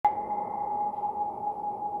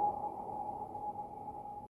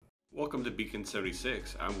Welcome to Beacon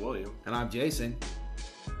 76. I'm William. And I'm Jason.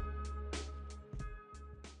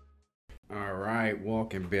 All right,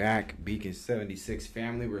 welcome back, Beacon 76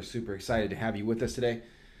 family. We're super excited to have you with us today.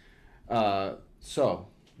 So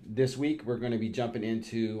this week we're going to be jumping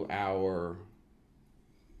into our,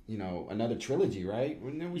 another trilogy, right?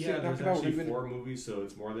 There's actually 4 movies, so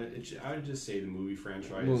it's more than I would just say the movie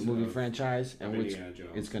franchise. Franchise, and which Indiana Jones.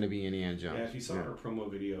 It's going to be Indiana Jones. Yeah, if you saw our promo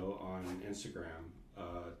video on Instagram,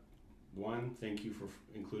 one, thank you for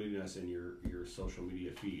including us in your social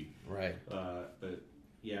media feed. Right. But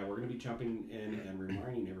yeah, we're going to be jumping in and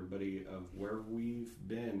reminding everybody of where we've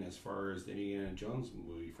been as far as the Indiana Jones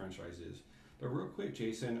movie franchise is. But real quick,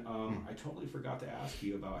 Jason, I totally forgot to ask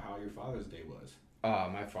you about how your Father's Day was.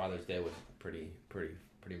 My Father's Day was pretty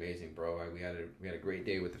amazing, bro. We had a great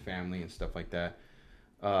day with the family and stuff like that.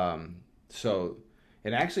 So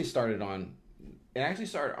it actually started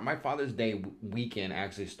my Father's Day weekend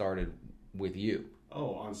actually started with you.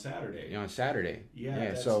 Oh, on Saturday. On Saturday.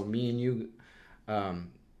 Yeah. So me and you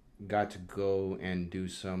got to go and do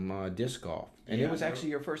some disc golf, and it was actually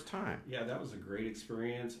your first time. Yeah, that was a great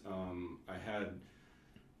experience. I had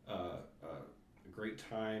a great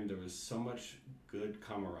time. There was so much good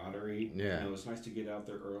camaraderie. Yeah. It was nice to get out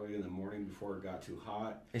there early in the morning before it got too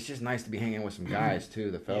hot. It's just nice to be hanging with some guys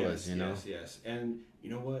too, the fellas, Yes. And you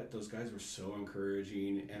know what? Those guys were so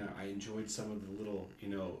encouraging, and I enjoyed some of the little,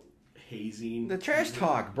 hazing. The trash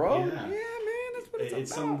talk, bro. Yeah, man, that's what it's about.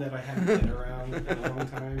 It's something that I haven't been around in a long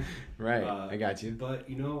time. Right, I got you. But,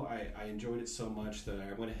 I enjoyed it so much that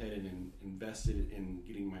I went ahead and invested in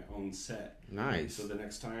getting my own set. Nice. So the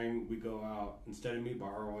next time we go out, instead of me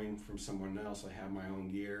borrowing from someone else, I have my own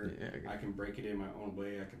gear. Yeah, I can break it in my own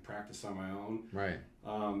way. I can practice on my own. Right.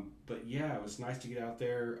 But yeah, it was nice to get out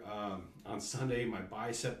there. On Sunday, my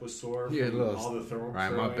bicep was sore Yeah, from all the throwing.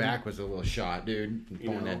 Right, my back was a little shot, dude.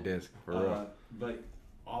 Throwing that disc for real. But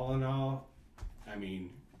all in all, I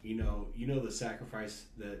mean, you know the sacrifice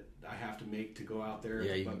that I have to make to go out there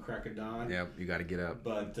at crack of dawn. Yeah, you got to get up.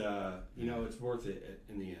 But it's worth it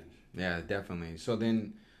in the end. Yeah, definitely. So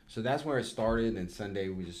that's where it started. And Sunday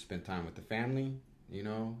we just spent time with the family,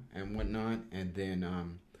 and whatnot. And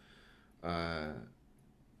then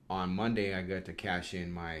on Monday I got to cash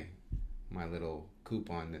in my little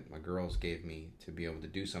coupon that my girls gave me to be able to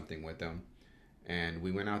do something with them. And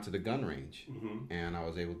we went out to the gun range, and I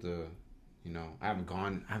was able to, I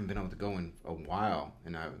haven't been able to go in a while,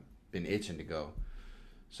 and I've been itching to go.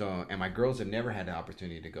 So, and my girls have never had the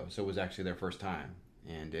opportunity to go, so it was actually their first time,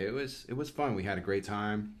 and it was fun. We had a great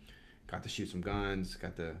time, got to shoot some guns,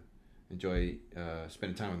 got to enjoy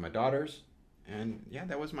spending time with my daughters, and yeah,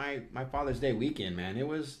 that was my Father's Day weekend, man. It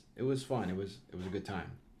was fun. It was a good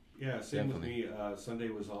time. Yeah, same Definitely. with me. Sunday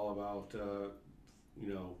was all about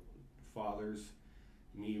fathers,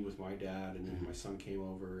 me with my dad, and then my son came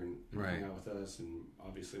over and hung out with us, and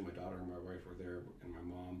obviously my daughter and my wife were there, and my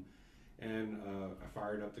mom. And I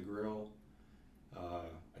fired up the grill.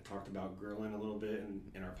 I talked about grilling a little bit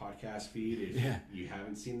in our podcast feed. If you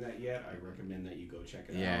haven't seen that yet, I recommend that you go check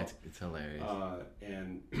it out. Yeah, it's hilarious.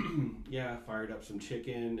 And fired up some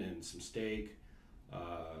chicken and some steak.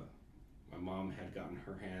 My mom had gotten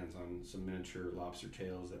her hands on some miniature lobster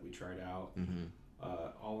tails that we tried out. Mm-hmm.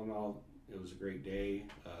 All in all, it was a great day.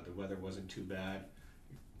 The weather wasn't too bad.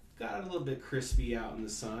 Got a little bit crispy out in the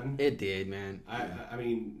sun. It did, man. I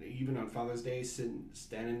mean, even on Father's Day,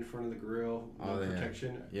 standing in front of the grill,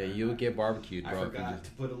 protection. Yeah, you would get barbecued, bro. I forgot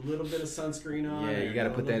to put a little bit of sunscreen on. Yeah, you got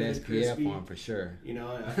to put that SPF on for sure.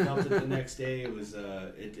 I felt it the next day. It was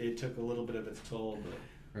it took a little bit of its toll,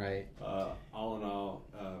 but right. All in all,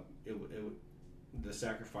 the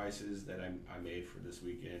sacrifices that I made for this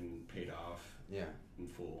weekend paid off. Yeah. In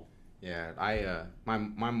full. Yeah,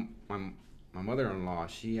 my mother-in-law,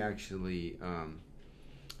 she actually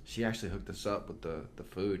hooked us up with the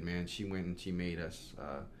food, man. She went and she made us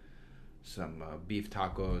some beef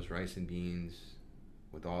tacos, rice and beans,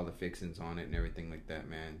 with all the fixings on it and everything like that,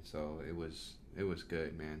 man. So it was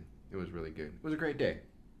good, man. It was really good. It was a great day.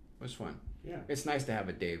 It was fun. Yeah. It's nice to have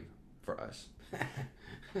a day for us.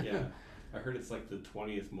 Yeah. I heard it's like the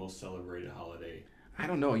 20th most celebrated holiday. I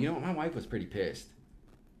don't know. My wife was pretty pissed.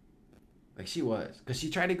 Like she was, because she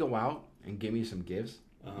tried to go out and give me some gifts,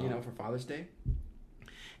 for Father's Day,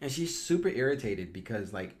 and she's super irritated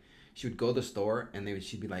because like she would go to the store and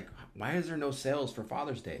she'd be like, "Why is there no sales for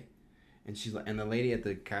Father's Day?" And she's like, and the lady at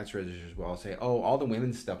the cash registers will all say, "Oh, all the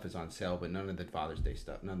women's stuff is on sale, but none of the Father's Day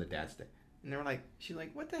stuff, none of the Dad's Day." And they're like, she's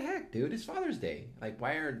like, "What the heck, dude? It's Father's Day. Like,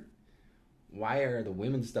 why are the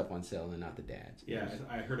women's stuff on sale and not the dad's?" Yeah,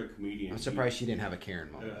 I heard a comedian. I'm surprised she didn't have a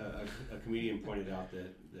Karen moment. A comedian pointed out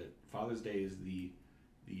that Father's Day is the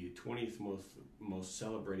the 20th most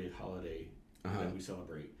celebrated holiday that we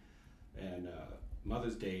celebrate, and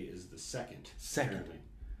Mother's Day is the second. Apparently.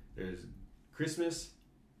 There's Christmas,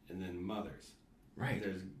 and then Mother's. Right.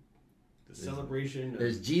 There's the celebration.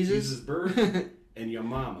 There's Jesus' birth, and your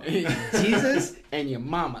mama. Jesus and your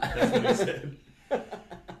mama. That's what he said.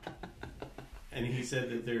 And he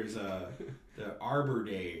said that there's the Arbor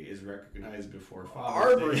Day is recognized before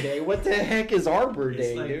Father's Arbor Day? What the heck is Arbor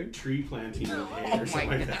Day, it's like dude? Tree planting with hay or something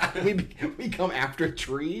like that. We come after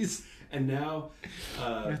trees. And now,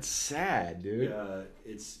 that's sad, dude.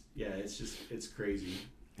 It's crazy.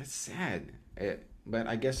 It's sad, but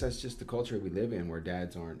I guess that's just the culture we live in, where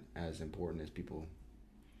dads aren't as important as people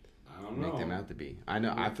make them out to be. I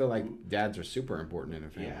know. I feel like dads are super important in a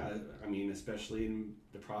family. Yeah, I mean, especially in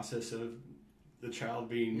the process of the child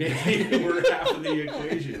being made, we're half of the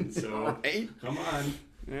equation. So right? Come on.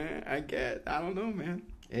 I don't know, man.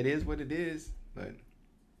 It is what it is, but.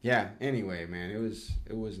 Yeah. Anyway, man, it was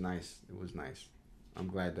nice. It was nice. I'm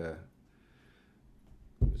glad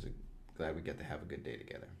glad we got to have a good day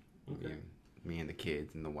together. Okay. Me and the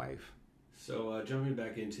kids and the wife. So jumping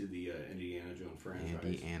back into the Indiana Jones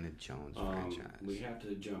franchise. We have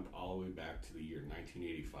to jump all the way back to the year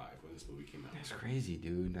 1985 when this movie came out. That's crazy,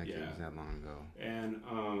 dude. That was that long ago. And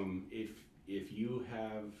if you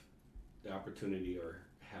have the opportunity or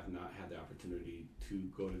have not had the opportunity to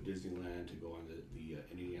go to Disneyland, to go on the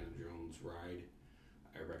Indiana Jones ride,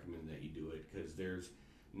 I recommend that you do it, because there's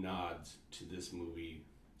nods to this movie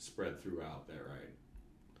spread throughout that ride.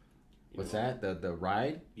 What's that? The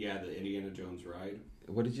ride? Yeah, the Indiana Jones ride.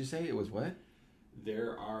 What did you say? It was what?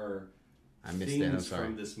 There are things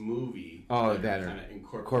from this movie that are kind of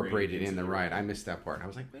incorporated in the ride. I missed that part. I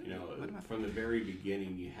was like, from the very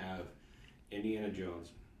beginning, you have Indiana Jones,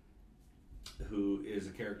 who is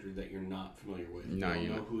a character that you're not familiar with. You don't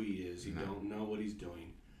know who he is. You don't know what he's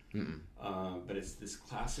doing. But it's this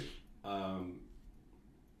classic, Tomb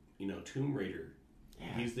Raider.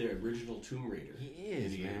 Yeah. He's the original Tomb Raider. He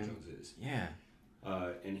is, Indiana man. Jones is. Yeah.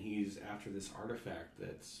 And he's after this artifact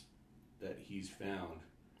that he's found.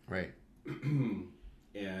 Right.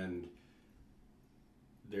 And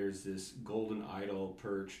there's this golden idol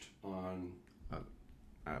perched on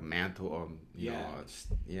a mantle,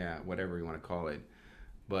 whatever you want to call it.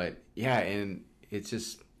 But yeah, and it's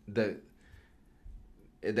just the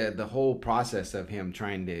whole process of him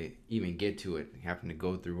trying to even get to it, having to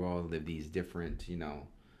go through all of these different,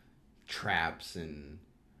 traps and,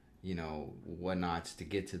 whatnots to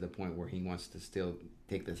get to the point where he wants to still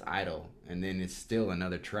take this idol, and then it's still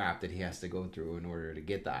another trap that he has to go through in order to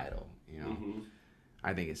get the idol.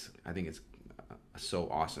 I think it's so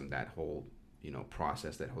awesome, that whole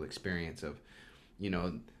process, that whole experience of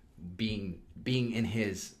being in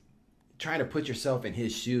his, trying to put yourself in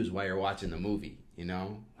his shoes while you're watching the movie.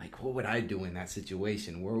 Like, what would I do in that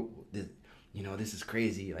situation? This is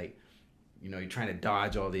crazy. Like, you're trying to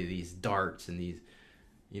dodge all these darts and these,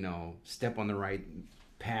 step on the right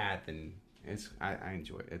path, and I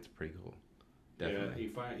enjoy it. It's pretty cool.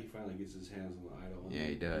 Definitely. Yeah, he finally gets his hands on the idol. Yeah,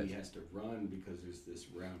 he does. He has to run because there's this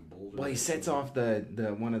round boulder. Well, he sets off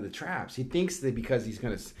the one of the traps. He thinks that because he's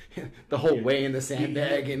gonna the whole way in the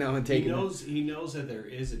sandbag, and take. He knows that there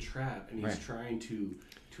is a trap, and he's trying to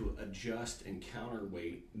adjust and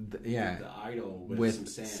counterweight the idol with some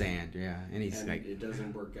sand. Yeah, and it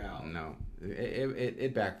doesn't work out. No,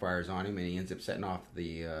 it backfires on him, and he ends up setting off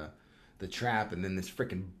the trap, and then this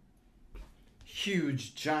freaking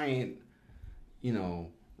huge giant,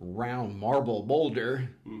 round marble boulder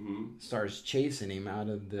starts chasing him out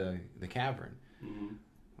of the cavern,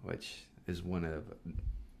 which is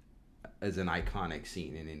is an iconic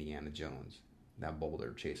scene in Indiana Jones. That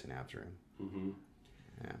boulder chasing after him.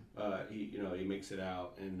 Yeah. He makes it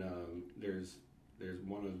out, and there's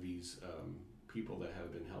one of these people that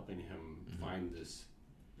have been helping him find this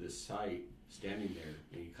site standing there,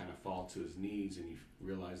 and you kind of fall to his knees, and you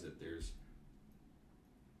realize that there's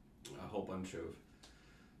a whole bunch of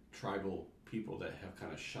tribal people that have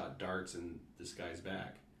kind of shot darts in this guy's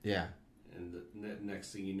back. Yeah. And the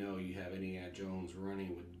next thing you know, you have Indiana Jones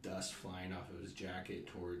running with dust flying off of his jacket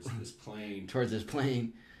towards this plane. Trying to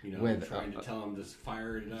tell him to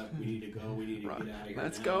fire it up. We need to go. We need to get out of here.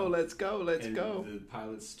 Let's go. The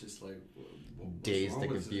pilot's just like dazed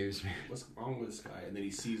and confused. What's wrong with this guy? And then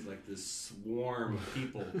he sees like this swarm of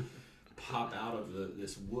people pop out of the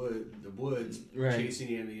woods, chasing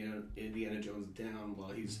Indiana Jones down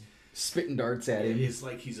while he's spitting darts at him. It's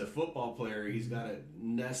like he's a football player. He's got it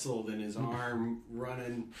nestled in his arm,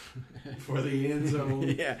 running for the end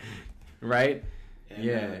zone. Yeah, right. And,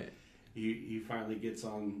 yeah. he finally gets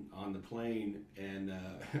on the plane, and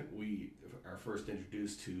we are first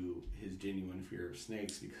introduced to his genuine fear of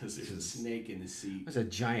snakes because there's a snake in his seat. There's a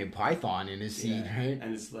giant python in his seat, right?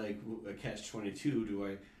 And it's like a catch-22. Do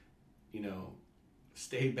I,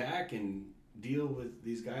 stay back and deal with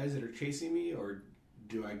these guys that are chasing me, or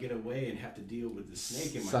do I get away and have to deal with the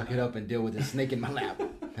snake in my lap? Suck it up and deal with the snake in my lap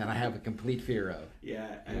that I have a complete fear of.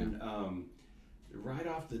 Yeah, and right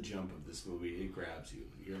off the jump of this movie, it grabs you.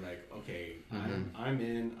 You're like, okay, I'm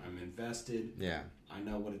in, I'm invested. Yeah. I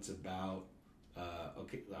know what it's about.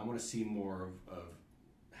 Okay, I want to see more of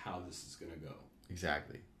how this is going to go.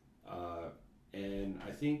 Exactly. And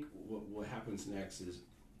I think what happens next is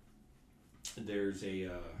there's a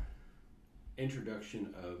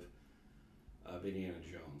introduction of Indiana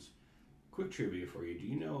Jones. Quick trivia for you. Do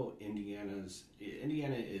you know Indiana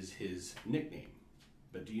is his nickname,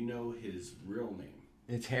 but do you know his real name?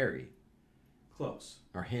 It's Harry. Close.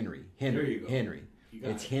 Or Henry. There you go. Henry.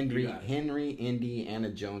 It's Henry Indiana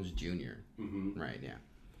Jones Jr. Mm-hmm. Right, yeah.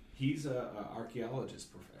 He's a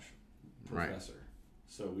archaeologist professor. Right.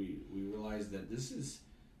 So we realize that this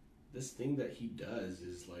thing that he does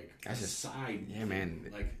is like that's a side. Yeah, man.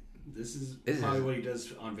 Like this is probably what he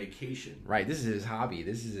does on vacation. Right. This is his hobby.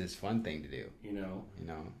 This is his fun thing to do.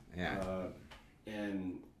 Yeah.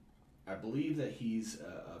 And I believe that he's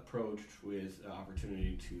approached with an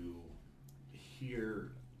opportunity to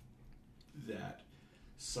hear that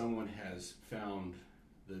someone has found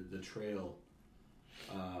the trail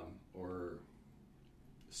or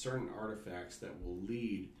certain artifacts that will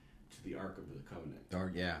lead to the Ark of the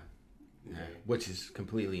Covenant. Yeah. Okay. Which is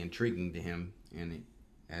completely intriguing to him, and it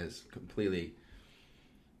has completely,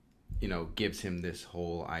 gives him this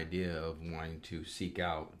whole idea of wanting to seek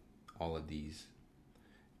out all of these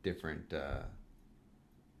different, what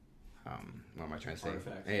am I trying to say?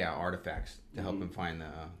 Artifacts. Yeah, artifacts to help him find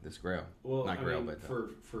this Grail. Well, not Grail, but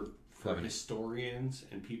for historians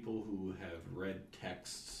and people who have read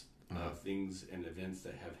texts of things and events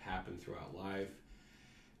that have happened throughout life,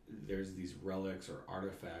 there's these relics or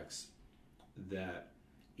artifacts that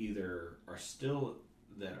either are still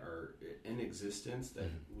that are in existence that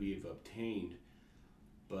we've obtained,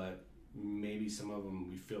 but maybe some of them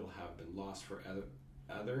we feel have been lost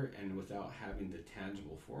forever, and without having the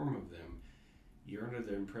tangible form of them, you're under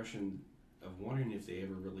the impression of wondering if they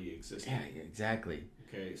ever really existed. Yeah, exactly.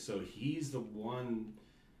 Okay, so he's the one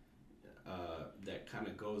that kind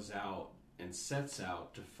of goes out and sets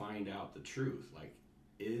out to find out the truth. Like,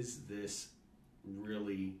 is this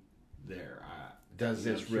really there? Does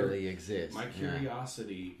this really exist? My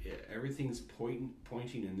curiosity, everything's pointing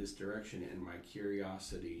in this direction, and my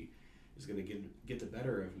curiosity is going to get the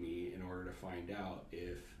better of me in order to find out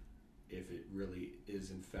if it really is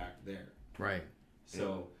in fact there. Right.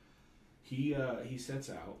 So he sets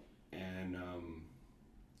out, and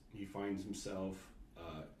he finds himself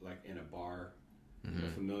like in a bar,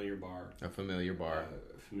 a familiar bar. A familiar bar.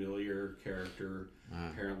 A familiar character.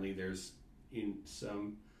 Apparently, there's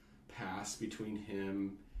some past between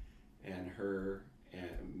him and her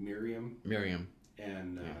and Miriam.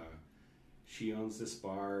 And she owns this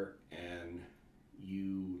bar, and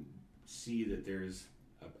you see that there's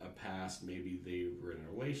a past. Maybe they were in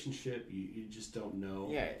a relationship. You just don't know.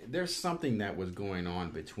 Yeah, there's something that was going on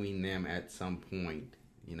between them at some point.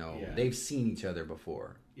 They've seen each other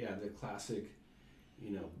before. Yeah, the classic,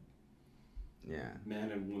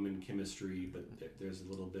 man and woman chemistry, but there's a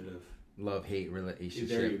little bit of love-hate relationship.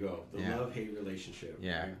 There you go. The love-hate relationship.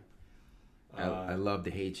 Yeah. Right? I love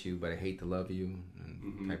to hate you, but I hate to love you,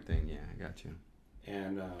 type thing. Yeah, I got you.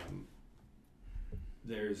 And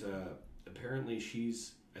there's apparently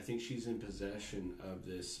I think she's in possession of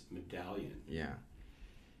this medallion. Yeah.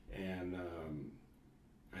 And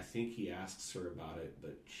I think he asks her about it,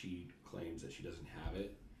 but she claims that she doesn't have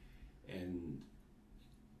it. And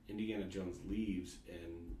Indiana Jones leaves,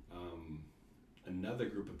 and another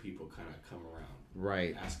group of people kind of come around,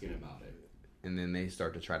 right, asking about it. And then they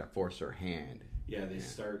start to try to force her hand. Yeah,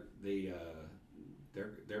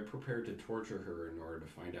 they're prepared to torture her in order to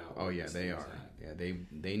find out. Oh yeah, they are. Yeah,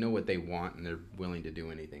 they know what they want, and they're willing to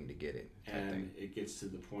do anything to get it. And it gets to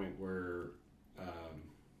the point where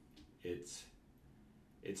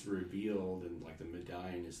it's revealed, and like the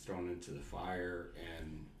medallion is thrown into the fire,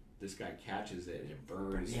 and this guy catches it and it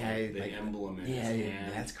burns the emblem in his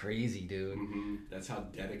hand. That's crazy, dude. That's how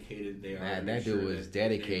dedicated they are. That dude was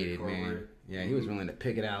dedicated, man. Yeah, he was willing to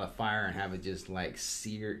pick it out of the fire and have it just like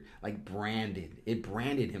seared, like branded. It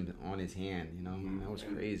branded him on his hand, That was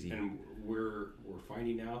crazy. And we're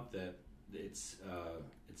finding out that it's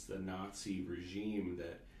the Nazi regime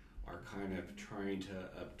that are kind of trying to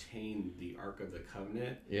obtain the Ark of the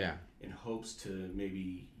Covenant. Yeah. In hopes to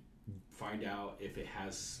maybe find out if it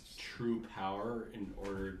has true power in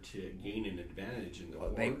order to gain an advantage in the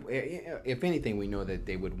war. If anything, we know that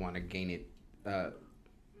they would want to gain it,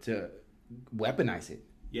 to weaponize it.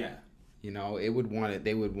 Yeah. You know, they would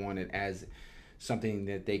want it as something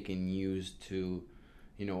that they can use to,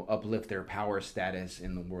 you know, uplift their power status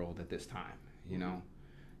in the world at this time, you know?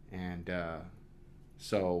 And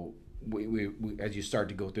so we as you start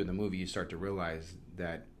to go through the movie, you start to realize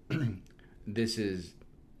that this is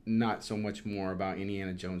not so much more about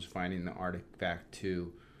Indiana Jones finding the artifact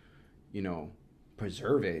to, you know,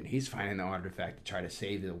 preserve it. He's finding the artifact to try to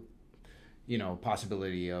save the, you know,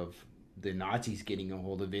 possibility of the Nazis getting a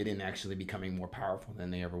hold of it and actually becoming more powerful than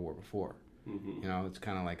they ever were before. Mm-hmm. You know, it's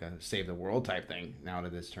kind of like a save the world type thing now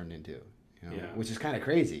that it's turned into, you know, which is kind of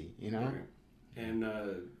crazy, you know? Right. And,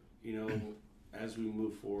 you know, as we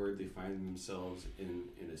move forward, they find themselves in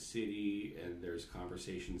a city, and there's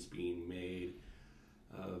conversations being made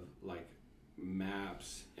of like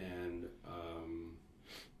maps, and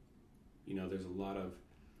you know, there's a lot of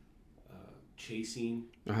chasing,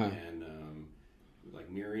 and like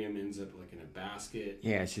Miriam ends up like in a basket,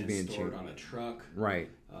 she's being stored on a truck, right?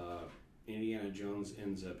 Indiana Jones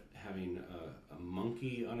ends up having a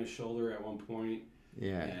monkey on his shoulder at one point,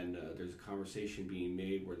 and there's a conversation being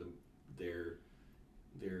made where they're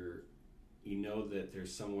you know that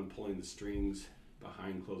there's someone pulling the strings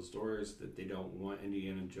behind closed doors, that they don't want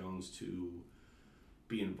Indiana Jones to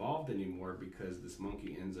be involved anymore because this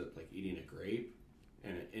monkey ends up like eating a grape,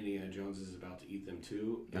 and Indiana Jones is about to eat them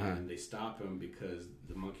too, and they stop him because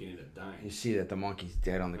the monkey ended up dying. You see that the monkey's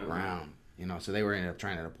dead on the ground, you know, so they were ended up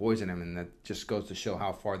trying to poison him, and that just goes to show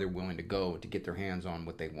how far they're willing to go to get their hands on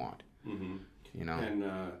what they want. Mm-hmm. You know, and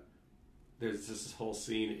there's this whole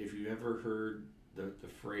scene. If you ever heard the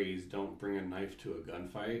phrase "don't bring a knife to a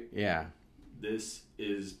gunfight," this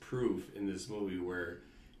is proof in this movie where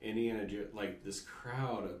Indiana, like this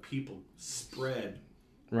crowd of people spread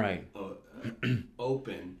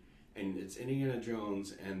open, and it's Indiana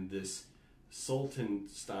Jones and this Sultan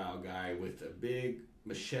style guy with a big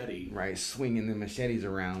machete, swinging the machetes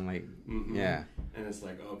around like, and it's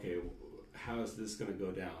like, okay, how is this going to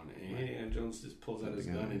go down? And Indiana Jones just pulls out his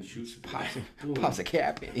gun and shoots, pops a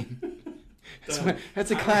cap in. That's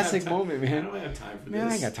a classic moment, man. I don't have time for this. Man,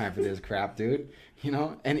 I ain't got time for this crap, dude. You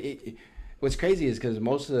know, and what's crazy is because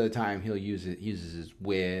most of the time he'll uses his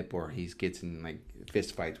whip, or he gets in like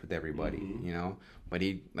fist fights with everybody, you know. But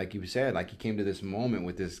he, like you said, like he came to this moment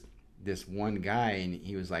with this one guy, and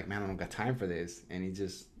he was like, "Man, I don't got time for this," and he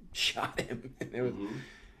just shot him. And it was,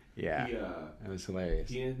 it was hilarious.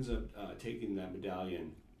 He ends up taking that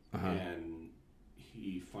medallion, and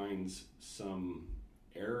he finds some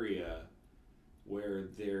area where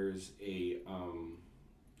there's a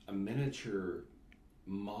miniature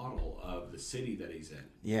model of the city that he's in.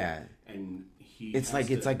 Yeah. And it's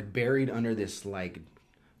like buried under this like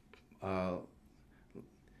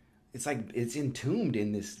it's like it's entombed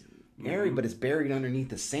in this area, but it's buried underneath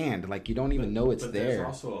the sand. Like you don't even know it's there. There's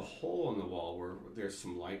also a hole in the wall where there's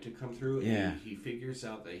some light to come through. And he figures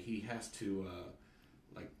out that he has to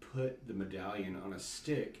like put the medallion on a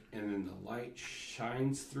stick, and then the light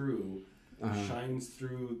shines through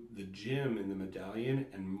the gem in the medallion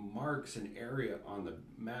and marks an area on the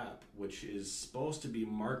map, which is supposed to be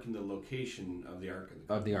marking the location of the Ark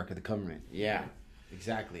of the Covenant. Yeah,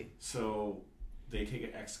 exactly. So they take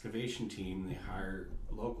an excavation team. They hire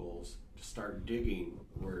locals to start digging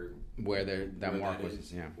where that mark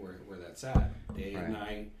was. Where that's at, day and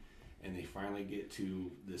night, and they finally get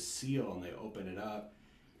to the seal, and they open it up.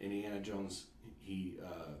 Indiana Jones he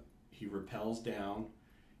rappels down,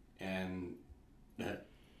 and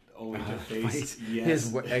only to face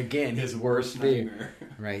his worst fear.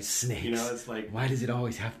 Right, snakes. You know, it's like, why does it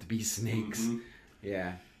always have to be snakes? Mm-hmm.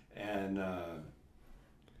 Yeah. And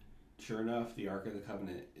sure enough, the Ark of the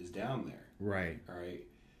Covenant is down there. Right. All right.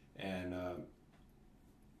 And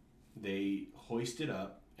they hoist it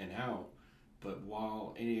up and out, but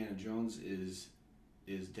while Indiana Jones is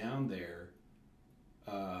down there,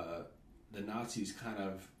 the Nazis kind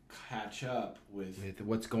of catch up with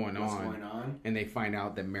what's going on, and they find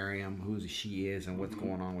out that Miriam, who she is, and what's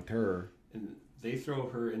going on with her, and they throw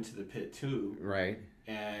her into the pit too, right?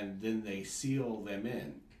 And then they seal them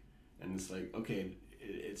in, and it's like, okay,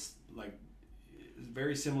 it's like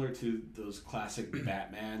very similar to those classic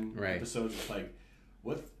Batman episodes. It's like,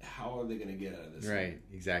 how are they going to get out of this? Right,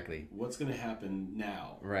 exactly. What's going to happen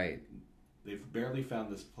now? Right. They've barely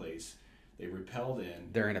found this place. They repelled in.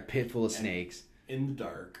 They're in a pit full of snakes. In the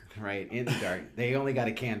dark. Right, in the dark. They only got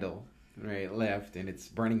a candle. right, left, and it's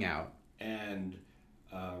burning out. And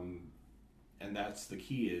and that's the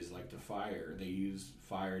key, is like the fire. They use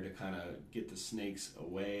fire to kind of get the snakes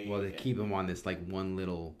away. Well, they keep them on this like one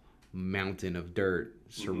little mountain of dirt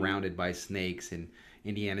surrounded by snakes, and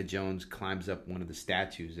Indiana Jones climbs up one of the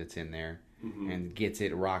statues that's in there and gets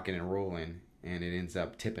it rocking and rolling, and it ends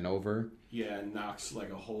up tipping over. Yeah, and knocks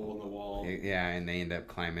like a hole in the wall. Yeah, and they end up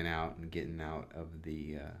climbing out and getting out of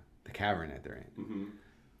the cavern that they're in.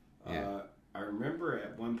 Yeah. I remember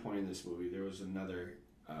at one point in this movie there was another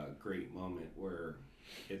great moment where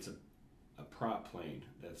it's a prop plane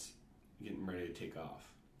that's getting ready to take off.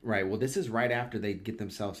 Right. Well, this is right after they get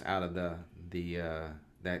themselves out of the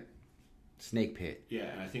that snake pit. Yeah,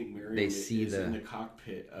 and I think Miriam is in the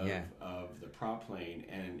cockpit of the prop plane,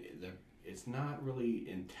 and it's not really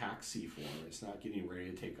in taxi form. It's not getting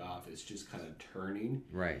ready to take off. It's just kind of turning.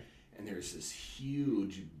 Right. And there's this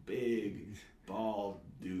huge, big, bald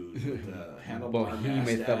dude with a handlebar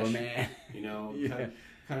mustache. Of a man. You know,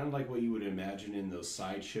 kind of like what you would imagine in those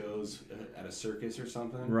sideshows at a circus or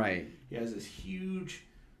something. Right. He has this huge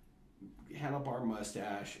handlebar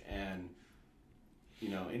mustache, and you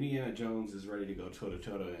know, Indiana Jones is ready to go toe to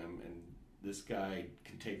toe to him, and this guy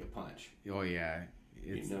can take a punch. Oh yeah,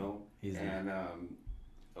 Indiana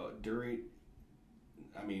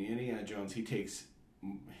Jones, he takes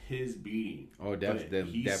his beating. Oh,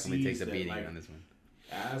 definitely takes a beating on this one.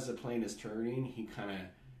 As the plane is turning, he kind of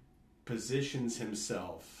positions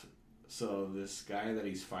himself so this guy that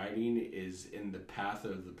he's fighting is in the path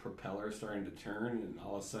of the propeller starting to turn, and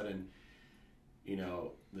all of a sudden, you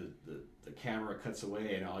know, the camera cuts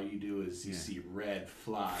away, and all you do is you see red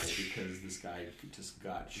fly because this guy just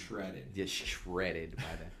got shredded. Just shredded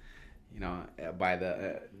by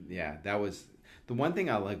that was the one thing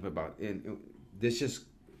I like about this.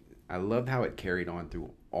 I loved how it carried on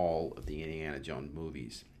through all of the Indiana Jones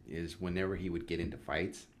movies. Is whenever he would get into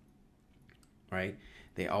fights, right?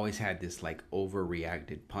 They always had this like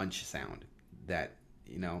overreacted punch sound that,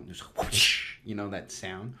 you know, just whoosh, you know, that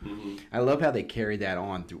sound. Mm-hmm. I love how they carried that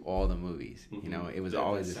on through all the movies. Mm-hmm. You know, it was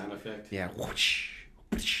always that sound effect. Yeah, whoosh,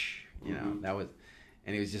 whoosh, you know, that was,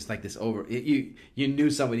 and it was just like this you knew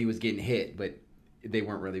somebody was getting hit, but they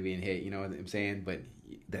weren't really being hit. You know what I'm saying? But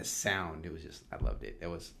that sound, it was just, I loved it.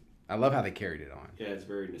 I love how they carried it on. Yeah, it's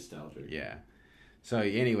very nostalgic. Yeah. So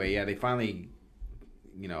anyway, they finally,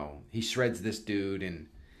 you know, he shreds this dude, and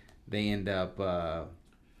they end up, there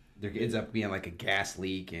ends up being like a gas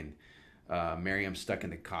leak, and Miriam's stuck in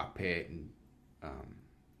the cockpit, and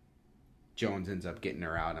Jones ends up getting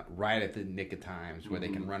her out right at the nick of times where they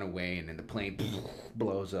can run away, and then the plane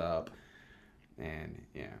blows up, and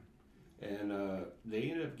and they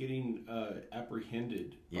end up getting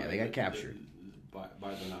apprehended. Yeah, they got captured by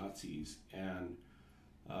the Nazis, and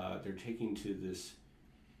they're taken to this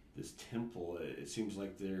temple. It seems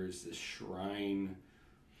like there's this shrine,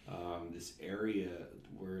 this area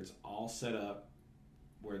where it's all set up,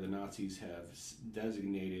 where the Nazis have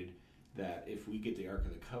designated that if we get the Ark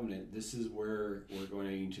of the Covenant, this is where we're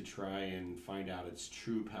going to try and find out its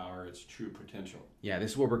true power, its true potential. Yeah,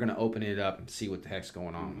 this is where we're going to open it up and see what the heck's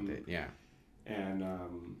going on with it. Yeah. And,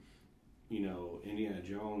 you know, Indiana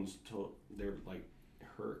Jones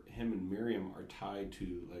him and Miriam are tied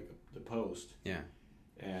to like the post. Yeah.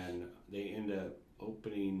 And they end up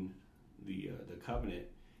opening the Covenant,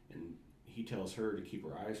 and he tells her to keep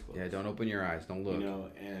her eyes closed. Yeah, don't open your eyes, don't look. You know,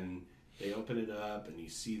 and they open it up, and you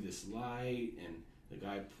see this light, and the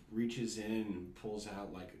guy reaches in and pulls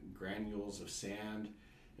out like granules of sand,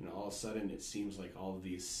 and all of a sudden it seems like all of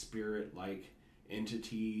these spirit-like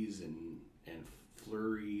entities and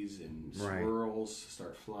flurries and swirls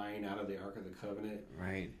start flying out of the Ark of the Covenant.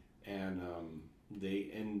 Right. And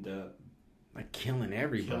they end up like killing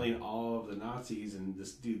everybody. Killing all of the Nazis, and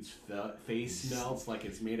this dude's face melts like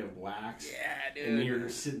it's made of wax. Yeah, dude. And you're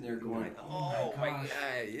sitting there going, oh my God,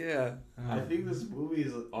 yeah. I think this movie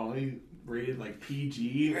is only rated like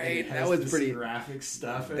PG. Right, and it has that was pretty graphic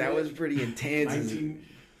stuff. That was pretty intense.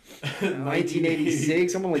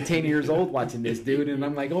 1986. I'm only 10 years old watching this, dude, and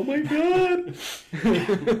I'm like, oh my God.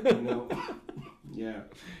 Yeah.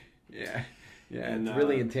 Yeah. Yeah, and, it's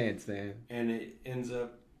really intense, man. And it ends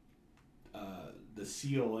up, the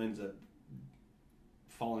seal ends up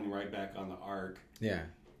falling right back on the Ark. Yeah.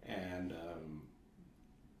 And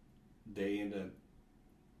they end up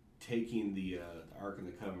taking the Ark of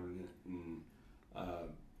the Covenant and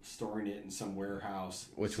storing it in some warehouse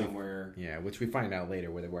somewhere. Which we find out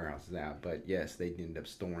later where the warehouse is at. But yes, they end up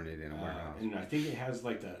storing it in a warehouse. And I think it has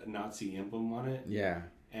like the Nazi emblem on it. Yeah.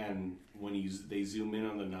 And when they zoom in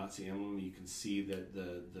on the Nazi emblem, you can see that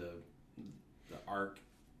the Ark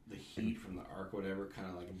the heat from the arc, whatever, kind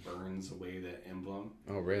of like burns away the emblem.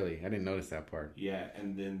 Oh, really? I didn't notice that part. Yeah,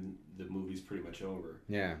 and then the movie's pretty much over.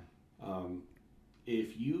 Yeah.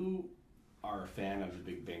 If you are a fan of The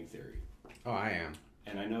Big Bang Theory, Oh, I am.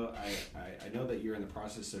 and I know that you're in the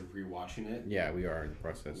process of rewatching it. Yeah, we are in the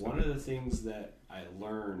process. One of the things that I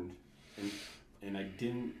learned, and I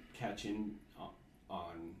didn't catch in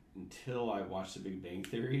on until I watched The Big Bang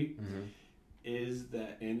Theory, is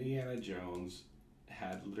that Indiana Jones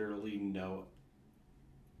had literally no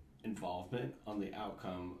involvement on the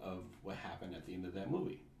outcome of what happened at the end of that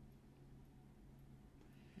movie.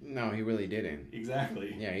 No, he really didn't.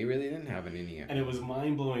 Exactly. Yeah, he really didn't have an Indiana. And it was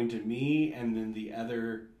mind-blowing to me and then the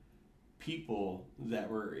other people that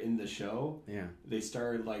were in the show. Yeah. They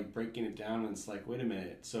started like breaking it down, and it's like, wait a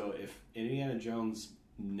minute. So if Indiana Jones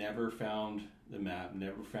never found the map,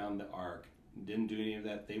 never found the Ark, didn't do any of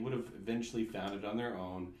that, they would have eventually found it on their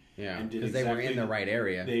own. Yeah, because they were in the right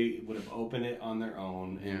area. They would have opened it on their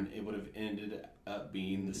own, and it would have ended up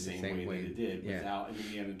being the same way that it did without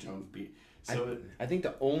Indiana Jones being. So I think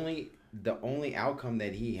the only outcome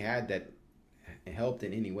that he had that helped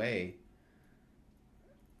in any way,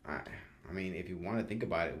 I mean, if you want to think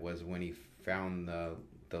about it, was when he found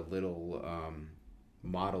the little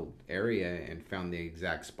modeled area and found the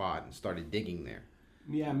exact spot and started digging there.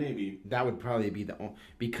 Yeah, maybe that would probably be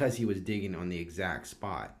because he was digging on the exact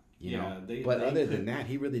spot. You know? But other than that,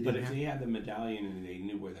 he really didn't. But if they had the medallion and they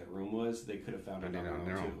knew where that room was, they could have found it on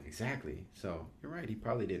their own too. Exactly. So you're right. He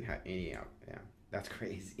probably didn't have any out. Yeah, that's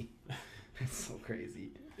crazy. That's so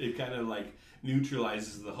crazy. It kind of like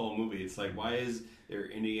neutralizes the whole movie. It's like, why is there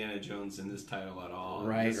Indiana Jones in this title at all?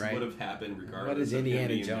 Right, this would have happened regardless. What does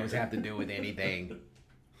Indiana Jones have to do with anything?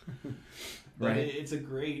 But it's a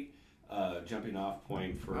great jumping off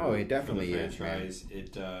point for it definitely for the is, franchise.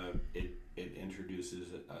 It introduces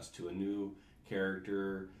us to a new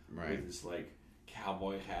character with this like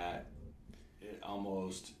cowboy hat.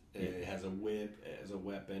 It has a whip as a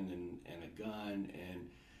weapon and a gun, and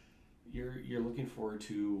you're looking forward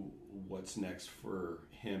to what's next for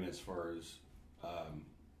him as far as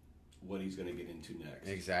what he's going to get into next.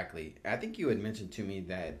 Exactly. I think you had mentioned to me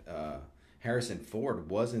that Harrison Ford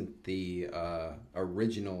wasn't the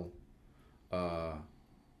original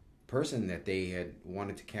person that they had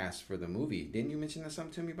wanted to cast for the movie. Didn't you mention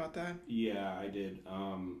something to me about that? Yeah, I did.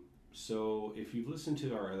 So if you've listened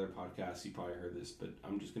to our other podcasts, you probably heard this, but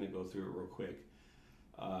I'm just going to go through it real quick.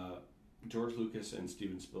 George Lucas and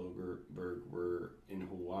Steven Spielberg were in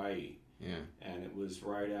Hawaii. Yeah. And it was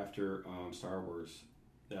right after Star Wars,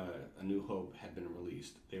 A New Hope had been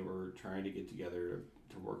released. They were trying to get together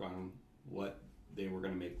to work on what they were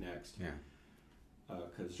going to make next. Yeah.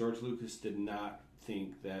 Because George Lucas did not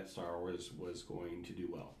think that Star Wars was going to do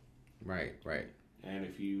well. Right. And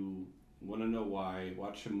if you want to know why,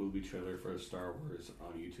 watch a movie trailer for Star Wars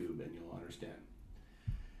on YouTube and you'll understand.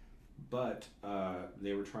 But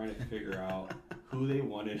they were trying to figure out who they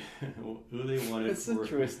wanted. That's the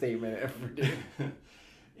truest statement ever, dude.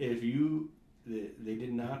 They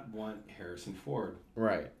did not want Harrison Ford.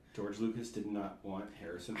 Right. George Lucas did not want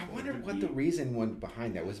Harrison Ford. I wonder what the reason was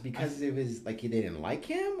behind that. Was it because it was like they didn't like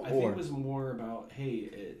him? I think it was more about,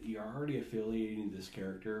 hey, you're already affiliating this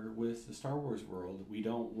character with the Star Wars world. We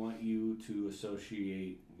don't want you to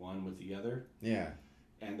associate one with the other. Yeah.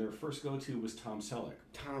 And their first go-to was Tom Selleck.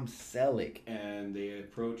 Tom Selleck. And they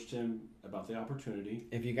approached him about the opportunity.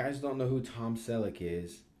 If you guys don't know who Tom Selleck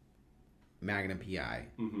is, Magnum P.I.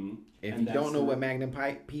 Mm-hmm. If you don't know what Magnum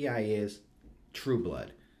P.I. is, True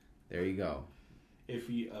Blood. There you go.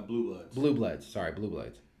 Blue Bloods. Blue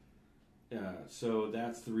Bloods. So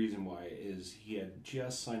that's the reason why, is he had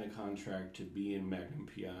just signed a contract to be in Magnum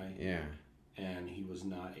P.I. Yeah. And he was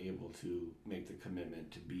not able to make the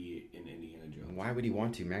commitment to be in Indiana Jones. Why would he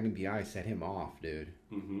want to? Magnum P.I. set him off, dude.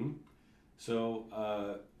 Mm-hmm. So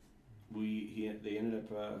they ended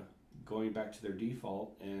up going back to their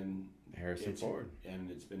default, and Harrison Ford. And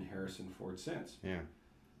it's been Harrison Ford since. Yeah.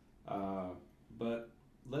 But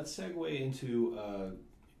let's segue into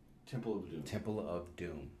Temple of Doom. Temple of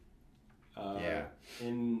Doom. Yeah.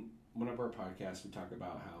 In one of our podcasts, we talk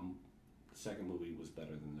about how the second movie was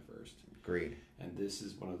better than the first. Agreed. And this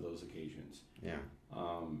is one of those occasions. Yeah.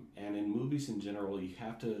 And in movies in general, you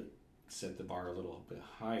have to set the bar a little bit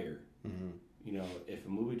higher. Mm-hmm. You know, if a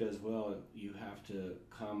movie does well, you have to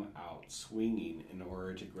come out swinging in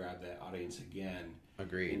order to grab that audience again.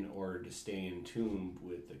 Agreed. In order to stay in tune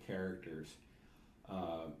with the characters.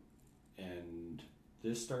 And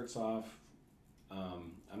this starts off,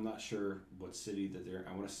 I'm not sure what city that they're,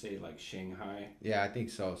 I want to say like Shanghai. Yeah, I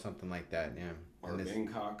think so. Something like that, yeah. Or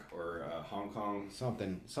Bangkok or Hong Kong.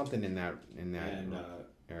 Something in that And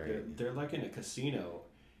They're like in a casino.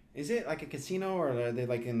 Is it like a casino, or are they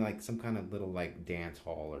like in like some kind of little like dance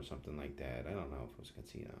hall or something like that? I don't know if it was a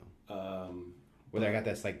casino. Where they got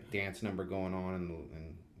this like dance number going on,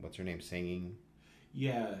 and what's her name singing?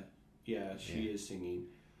 Yeah, she is singing.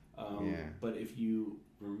 But if you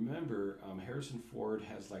remember, Harrison Ford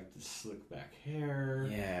has like the slick back hair.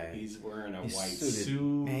 Yeah, he's wearing a white suit.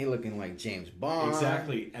 Man, he looking like James Bond.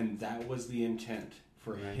 Exactly, and that was the intent.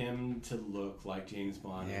 For him to look like James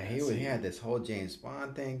Bond. Yeah, he had this whole James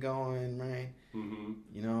Bond thing going, right? Mm-hmm.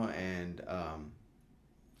 You know, and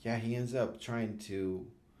he ends up trying to.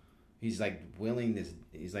 He's like willing this.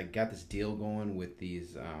 He's like got this deal going with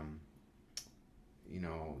these, you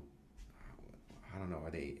know, I don't know. Are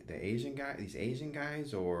they the Asian guy? These Asian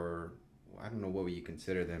guys, or I don't know what would you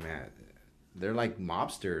consider them at. They're like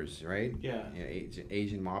mobsters, right? Yeah.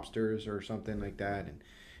 Asian mobsters or something like that, and.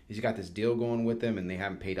 He's got this deal going with them, and they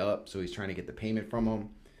haven't paid up, so he's trying to get the payment from them,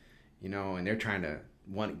 you know, and they're trying to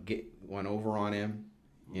get one over on him,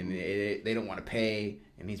 and they don't want to pay,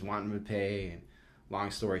 and he's wanting to pay, and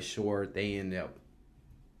long story short, they end up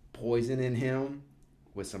poisoning him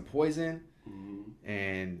with some poison,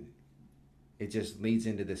 and it just leads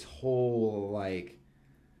into this whole, like,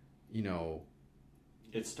 you know...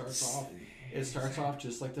 It starts off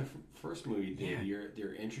just like the first movie did. Yeah.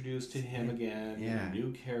 You're introduced to him again. Yeah.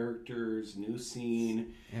 New characters, new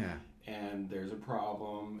scene. Yeah. And there's a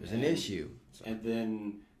problem. There's an issue. And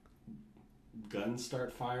then guns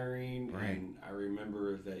start firing. Right. And I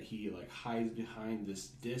remember that he like hides behind this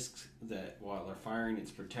disc that while they're firing,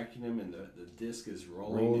 it's protecting him, and the disc is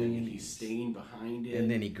rolling and he's staying behind it.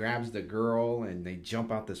 And then he grabs the girl, and they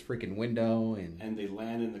jump out this freaking window, and they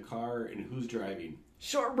land in the car. And who's driving?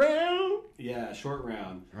 Short Round. Yeah, Short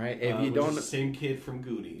Round. Right. If you don't, the same kid from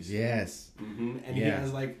Goonies. Yes. Mm-hmm. And he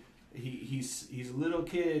has like he's a little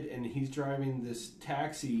kid, and he's driving this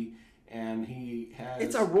taxi, and he has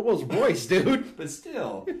it's a Rolls Royce, dude. But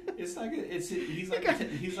still, it's like he's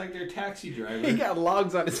like their taxi driver. He got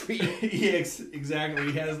logs on his feet.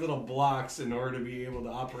 Exactly. He has little blocks in order to be able to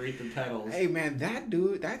operate the pedals. Hey man,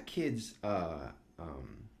 that kid's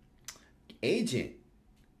agent.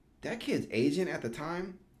 That kid's agent at the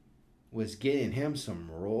time was getting him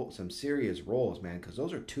some serious roles, man, because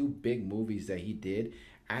those are two big movies that he did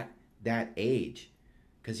at that age.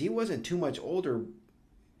 Because he wasn't too much older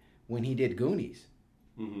when he did Goonies,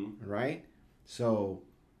 right? So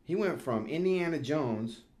he went from Indiana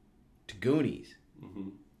Jones to Goonies.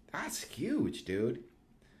 That's huge, dude.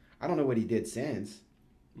 I don't know what he did since,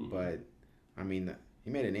 but I mean,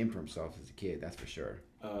 he made a name for himself as a kid, that's for sure.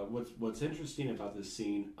 What's interesting about this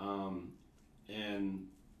scene, and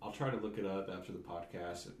I'll try to look it up after the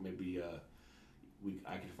podcast. Maybe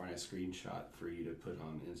I can find a screenshot for you to put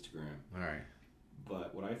on Instagram. All right.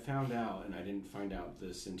 But what I found out, and I didn't find out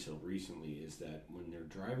this until recently, is that when they're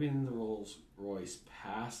driving the Rolls Royce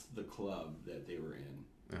past the club that they were in,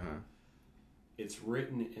 it's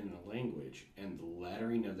written in a language, and the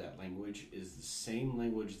lettering of that language is the same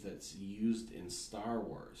language that's used in Star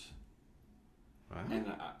Wars. Wow. And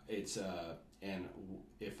and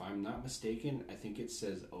if I'm not mistaken, I think it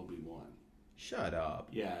says Obi-Wan. Shut up.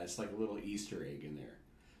 Yeah, it's like a little Easter egg in there.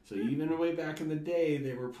 So even way back in the day,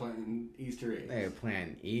 they were planting Easter eggs. They were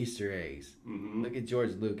planting Easter eggs. Look at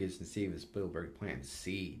George Lucas and Steven Spielberg planting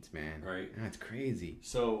seeds, man. Right. That's crazy.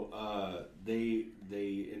 So they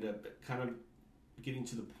end up kind of getting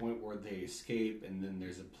to the point where they escape, and then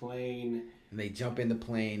there's a plane. And they jump in the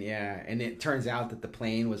plane, yeah. And it turns out that the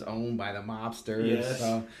plane was owned by the mobsters,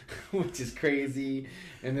 yes. Which is crazy.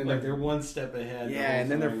 And then they're one step ahead. Yeah,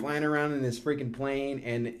 and then they're flying around in this freaking plane,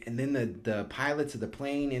 and then the pilots of the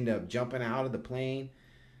plane end up jumping out of the plane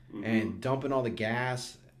and dumping all the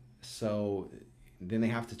gas. So then they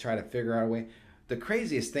have to try to figure out a way. The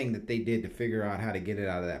craziest thing that they did to figure out how to get it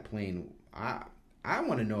out of that plane, I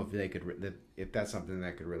want to know if that's something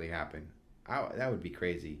that could really happen. That would be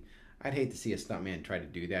crazy. I'd hate to see a stuntman try to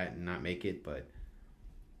do that and not make it, but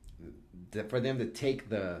for them to take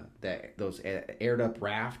those aired up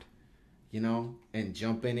raft, you know, and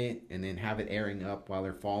jump in it and then have it airing up while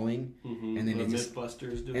they're falling, and then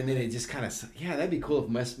Mythbusters do. And then it just kind of that'd be cool if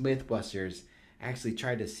Mythbusters actually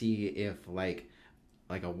tried to see if like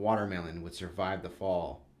a watermelon would survive the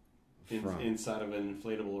fall inside of an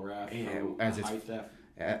inflatable raft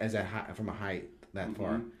from a height that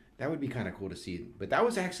far. That would be kind of cool to see. But that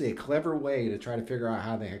was actually a clever way to try to figure out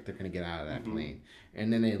how the heck they're going to get out of that plane.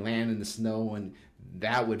 And then they land in the snow, and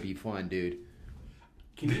that would be fun, dude.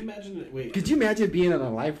 Can you imagine? Wait. Could you imagine being on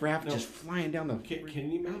a life raft just flying down the...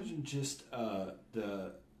 Can you imagine just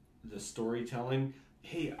the storytelling?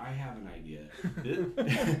 hey, I have an idea.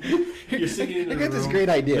 You're sitting in a I room. got this great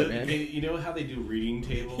idea, man. You know how they do reading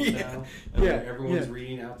tables now? Yeah. Everyone's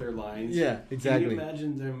reading out their lines. Yeah, exactly. Can you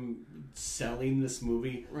imagine them selling this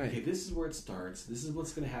movie? Right. Okay, this is where it starts. This is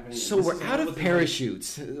what's going to happen. So we're out of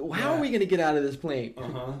parachutes. How are we going to get out of this plane?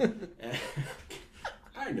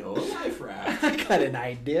 I know, a life raft. I got an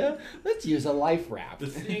idea. Let's use a life raft. The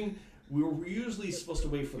thing, we were usually supposed to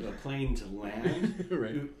wait for the plane to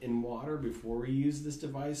land in water before we use this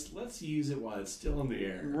device. Let's use it while it's still in the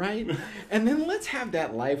air. Right? And then let's have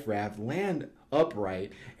that life raft land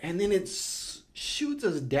upright, and then it shoots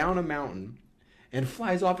us down a mountain and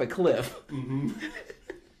flies off a cliff. Mm-hmm.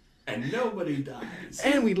 And nobody dies.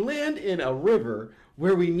 And we land in a river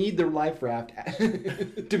where we need the life raft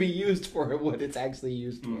to be used for what it's actually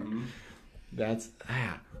used for. That's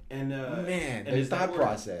and man, and the thought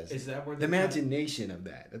process. Is that where the imagination of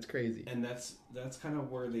that? That's crazy. And that's kind of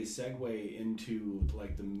where they segue into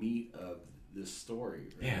like the meat of this story,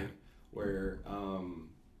 right? Yeah. Where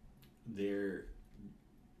there's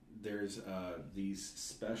these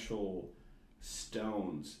special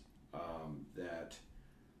stones that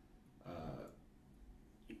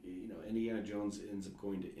Indiana Jones ends up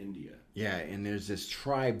going to India. Yeah, and there's this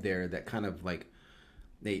tribe there that kind of like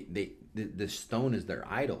the stone is their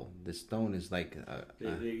idol. The stone is like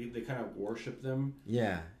they kind of worship them.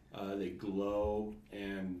 Yeah. They glow,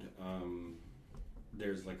 and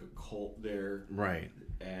there's like a cult there. Right.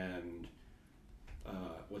 And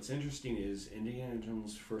what's interesting is Indiana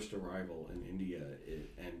Jones' first arrival in India,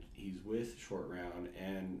 and he's with Short Round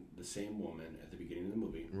and the same woman at the beginning of the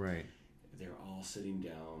movie. Right. They're all sitting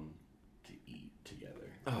down to eat together.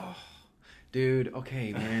 Oh, dude.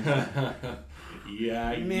 Okay, man.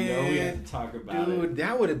 Yeah, man, you know we have to talk about it. Dude,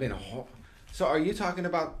 that would have been So are you talking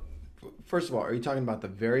about, first of all, are you talking about the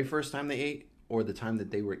very first time they ate or the time that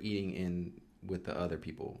they were eating in with the other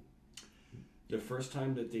people? The first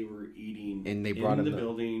time that they were eating and they brought in the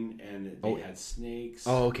building and they had snakes.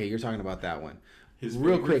 Oh, okay. You're talking about that one. His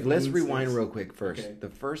real quick, let's foods rewind real quick first. Okay.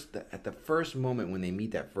 At the first moment when they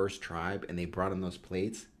meet that first tribe and they brought them those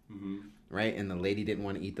plates, right? And the lady didn't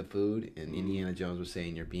want to eat the food, and Indiana Jones was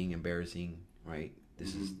saying, "You're being embarrassing, right?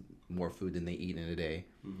 This is more food than they eat in a day."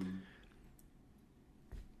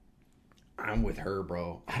 I'm with her,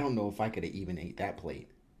 bro. I don't know if I could have even ate that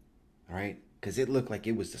plate, all right? Because it looked like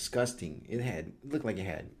it was disgusting. It looked like it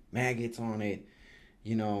had maggots on it.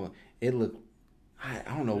 You know, it looked.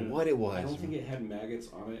 I don't know what it was. I don't think it had maggots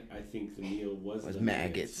on it. I think the meal was the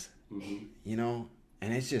maggots. You know,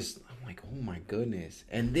 and it's just, I'm like, oh my goodness.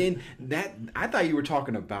 And then I thought you were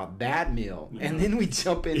talking about that meal, and then we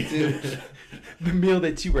jump into the meal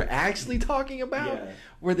that you were actually talking about,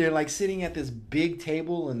 where they're like sitting at this big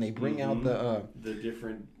table and they bring out the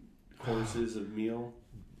different courses of meal.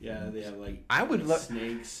 Yeah, they have like I would love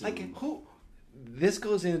snakes. Like who? This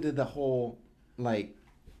goes into the whole like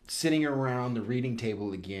sitting around the reading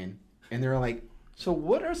table again, and they're like, so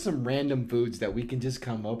what are some random foods that we can just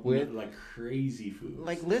come up with? Like crazy foods.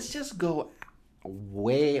 Like let's just go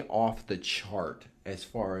way off the chart as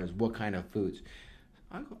far as what kind of foods.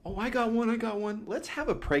 I got one. Let's have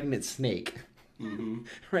a pregnant snake,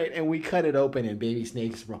 right? And we cut it open, and baby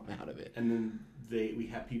snakes run out of it. And then we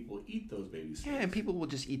have people eat those baby snakes. Yeah, and people will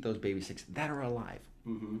just eat those baby snakes that are alive.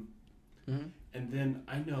 And then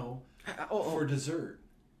I know for dessert.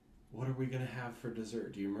 What are we going to have for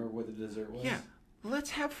dessert? Do you remember what the dessert was? Yeah. Let's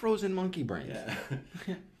have frozen monkey brains.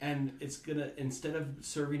 Yeah. And it's going to, instead of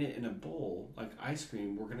serving it in a bowl, like ice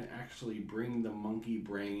cream, we're going to actually bring the monkey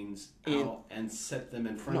brains out and set them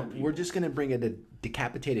in front of people. We're just going to bring a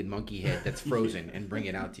decapitated monkey head that's frozen and bring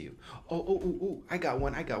it out to you. Oh, I got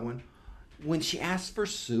one. When she asked for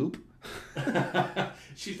soup.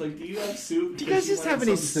 She's like, do you have soup? Do you guys just have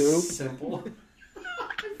any soup? Simple.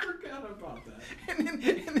 I forgot about that. And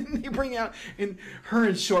then they bring out, and her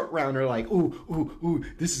and Short Round are like, ooh,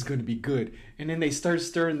 this is going to be good. And then they start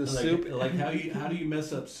stirring the soup. Like how do you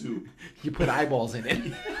mess up soup? You put eyeballs in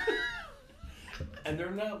it. And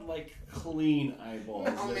they're not like clean eyeballs.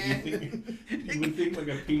 No, man. You would think like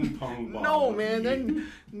a ping pong ball. No, man.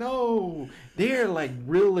 They're like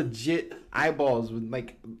real legit eyeballs with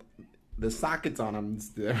like the sockets on them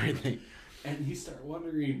and everything. And you start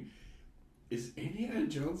wondering, is Indiana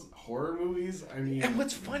Jones horror movies? I mean, and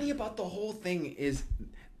what's funny about the whole thing is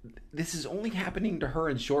this is only happening to her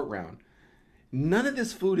in Short Round. None of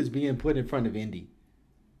this food is being put in front of Indy.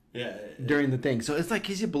 Yeah. During the thing. So it's like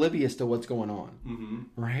he's oblivious to what's going on.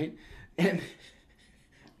 Right?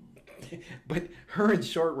 But her and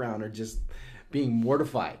Short Round are just being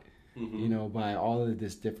mortified. you know, by all of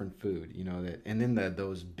this different food, you know, that, and then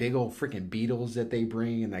those big old freaking beetles that they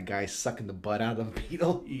bring, and that guy sucking the butt out of the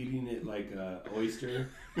beetle, eating it like a oyster.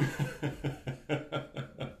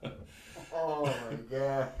 Oh my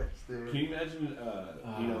gosh, dude! Can you imagine?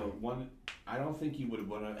 You know, I don't think you would have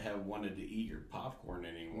wanted to eat your popcorn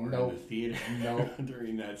anymore in the theater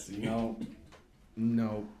during that scene.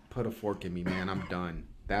 No, put a fork in me, man. I'm done.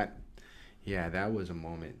 That was a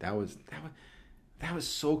moment. That was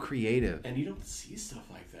so creative. And you don't see stuff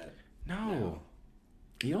like that. No.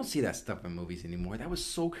 You don't see that stuff in movies anymore. That was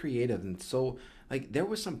so creative and so, like, there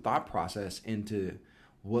was some thought process into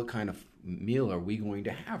what kind of meal are we going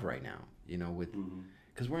to have right now, you know, with,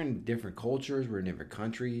 because we're in different cultures, we're in different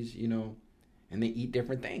countries, you know, and they eat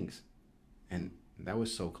different things, and that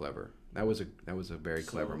was so clever. That was a very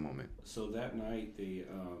clever moment. So that night,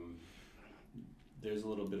 there's a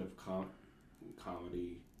little bit of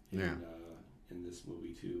comedy in this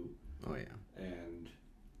movie too. Oh yeah. And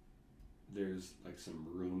there's like some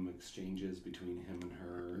room exchanges between him and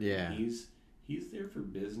her. Yeah. And he's there for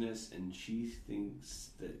business, and she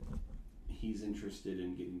thinks that he's interested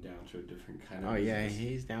in getting down to a different kind of business.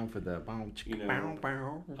 He's down for the you know,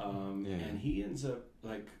 and he ends up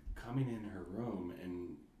like coming in her room,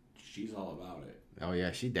 and she's all about it. Oh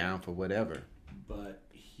yeah, she's down for whatever. But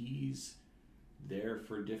he's there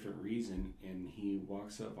for a different reason, and he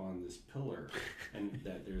walks up on this pillar, and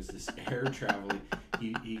that there's this air traveling.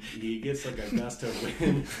 He gets like a gust of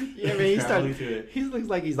wind. Yeah, man, he looks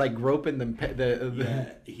like he's like groping the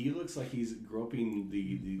yeah, he looks like he's groping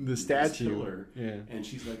the statue. Pillar, yeah, and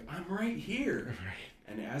she's like, "I'm right here." Right.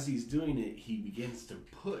 And as he's doing it, he begins to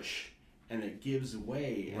push, and it gives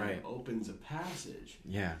way, and it opens a passage.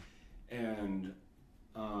 Yeah, and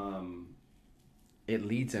it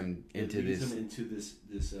leads him into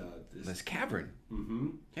this cavern. Mm-hmm.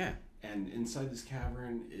 Yeah. And inside this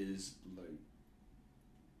cavern is like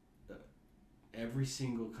every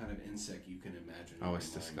single kind of insect you can imagine. Oh, it's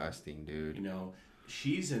disgusting, dude. You know,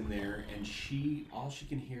 she's in there, and all she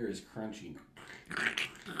can hear is crunching.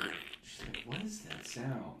 She's like, "What is that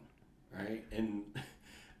sound?" Right? And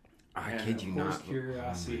I kid you not.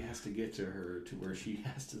 Curiosity has to get to her to where she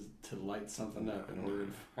has to light something up in order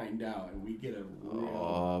to find out, and we get a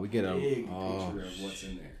big picture of what's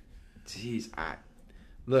in there. Jeez,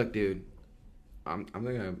 look, dude. I'm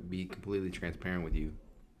gonna be completely transparent with you.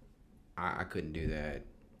 I couldn't do that.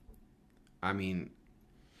 I mean,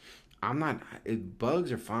 I'm not.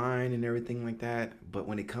 Bugs are fine and everything like that, but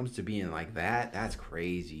when it comes to being like that, that's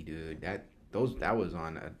crazy, dude. That was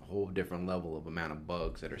on a whole different level of amount of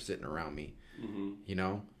bugs that are sitting around me. Mm-hmm. You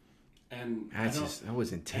know, and that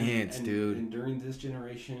was intense, dude. And during this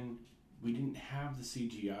generation, we didn't have the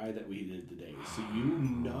CGI that we did today, so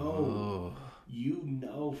you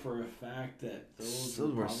know for a fact that those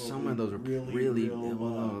were really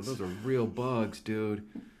bugs. Those are real bugs, dude.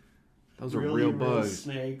 Those are real bugs.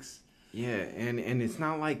 Snakes. Yeah, and it's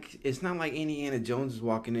not like Indiana Jones is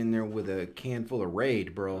walking in there with a can full of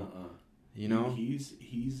Raid, bro. You know, he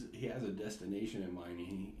has a destination in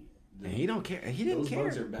mind. He don't care. He didn't care.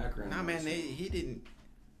 Those bugs are background. Nah, man, he didn't.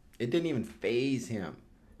 It didn't even faze him.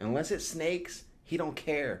 Unless it's snakes, he don't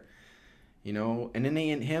care. You know, and then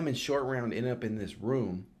him and Short Round end up in this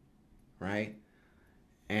room, right?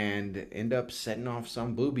 And end up setting off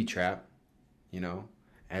some booby trap, you know,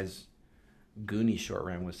 as Goonie Short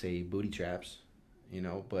Round would say, booty traps, you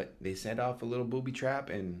know. But they set off a little booby trap,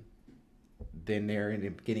 and then they're end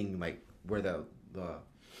up getting like where the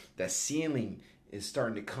ceiling is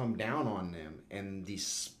starting to come down on them, and these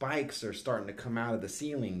spikes are starting to come out of the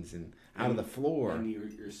ceilings and out of the floor. And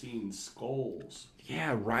you're seeing skulls.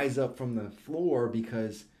 Yeah, rise up from the floor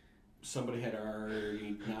because somebody had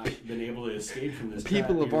already not been able to escape from this.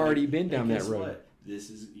 People have already been down that road. What?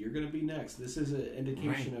 You're going to be next. This is an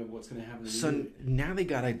indication of what's going to happen. So now they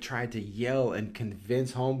got to try to yell and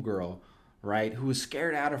convince Homegirl, right, who is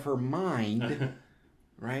scared out of her mind,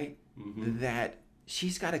 right, that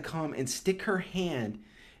she's got to come and stick her hand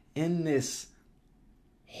in this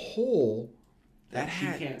hole that she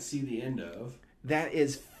can't see the end of. That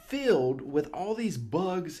is filled with all these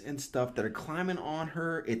bugs and stuff that are climbing on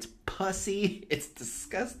her. It's pussy. It's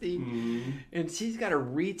disgusting. And she's got to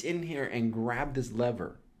reach in here and grab this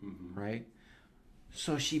lever, right?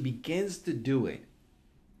 So she begins to do it.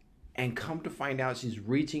 And come to find out she's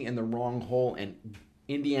reaching in the wrong hole, and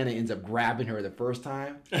Indiana ends up grabbing her the first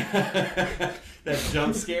time. That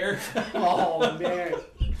jump scare. Oh, man.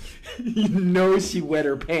 You know she wet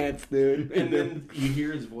her pants, dude. And then you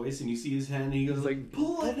hear his voice and you see his hand and he goes like,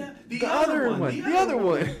 pull it out. The other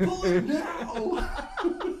one. Pull it now.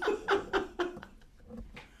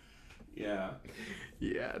 Yeah.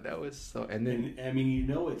 Yeah, That was so. And then I mean,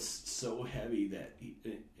 it's so heavy that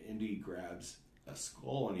Indy grabs a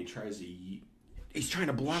skull and he tries to. He's trying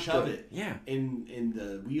to block shove it. Yeah. In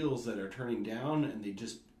the wheels that are turning down, and they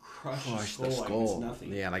just crush the skull like it's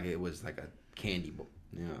nothing. Yeah, like it was like a candy.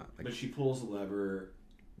 Yeah. Like, but she pulls the lever.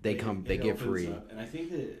 They get free. Up, and I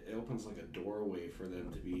think that it opens like a doorway for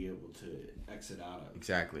them to be able to exit out of.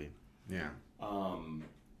 Exactly. Yeah.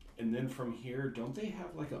 And then from here, don't they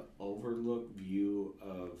have like an overlook view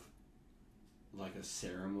of like a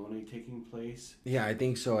ceremony taking place? Yeah, I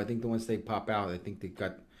think so. I think once they pop out, I think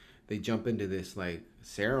they jump into this like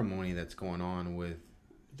ceremony that's going on with.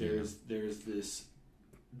 There's this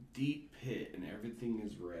deep pit and everything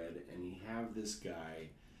is red, and you have this guy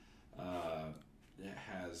that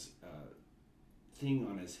has a thing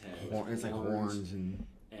on his head. It's like horns and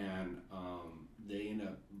they end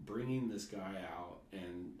up bringing this guy out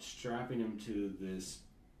and strapping him to this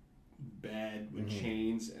bed with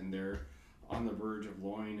chains, and they're on the verge of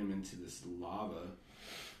lowering him into this lava.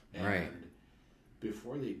 And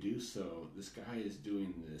before they do so, this guy is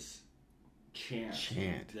doing this chant.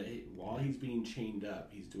 While he's being chained up,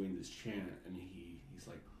 he's doing this chant, and he's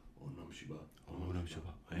like, "Oh Nam Shiva, oh Nam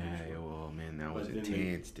Shiva." Yeah, oh man, that was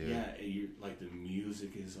intense, dude. Yeah, you like the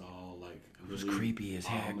music is all like it was creepy as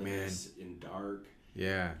heck, man, and dark.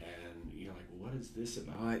 Yeah, and you're like, "What is this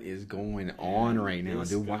about? What is going on right now,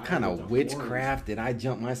 dude? What kind of witchcraft did I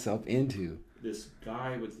jump myself into?" This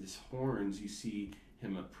guy with his horns, you see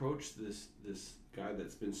him approach this guy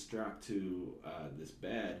that's been strapped to this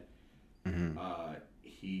bed. Mm-hmm.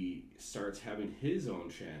 He starts having his own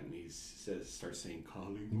chant, and he starts saying,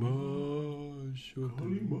 "Calling Ma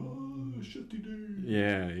Shatti."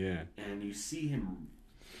 Yeah. And you see him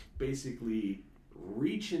basically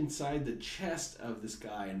reach inside the chest of this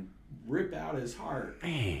guy and rip out his heart.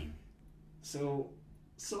 Dang. So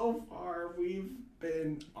far we've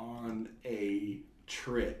been on a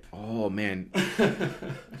trip. Oh man.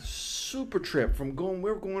 Super trip we're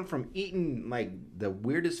going from eating like the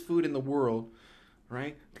weirdest food in the world,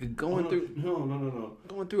 right? Going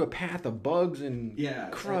through a path of bugs and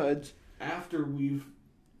cruds. After we've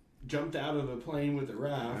jumped out of the plane with the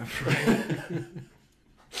raft.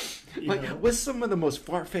 What's some of the most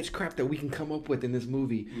far-fetched crap that we can come up with in this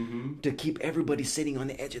movie to keep everybody sitting on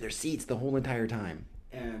the edge of their seats the whole entire time?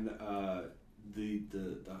 And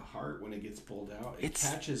the heart, when it gets pulled out, it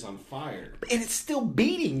catches on fire. And it's still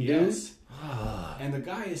beating, dude. Yes. And the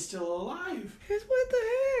guy is still alive. What the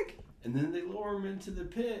heck? And then they lower him into the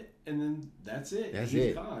pit, and then that's it.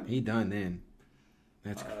 He's gone. He done then.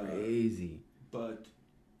 That's crazy. But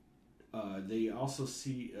they also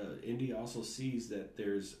see, Indy also sees that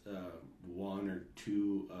there's one or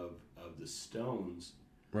two of the stones.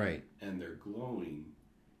 Right. And they're glowing.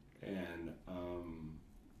 And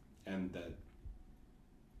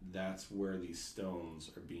that's where these stones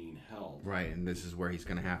are being held. Right, and this is where he's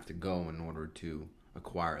going to have to go in order to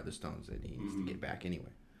acquire the stones that he needs to get back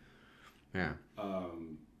anyway. Yeah.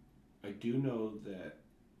 I do know that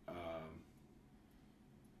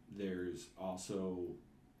there's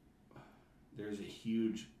a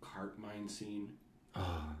huge cart mine scene.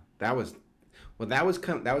 That was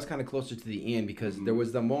kind of closer to the end because there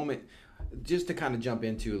was the moment, just to kind of jump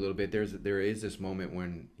into a little bit. There is this moment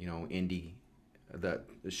when Indy, the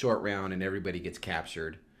short round, and everybody gets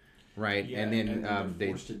captured, right? Yeah, and then they're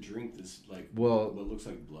forced to drink this what looks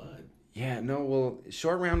like blood. Yeah, no. Well,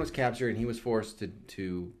 short round was captured, and he was forced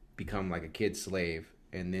to become like a kid slave.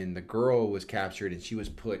 And then the girl was captured, and she was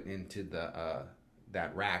put into the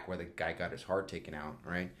that rack where the guy got his heart taken out,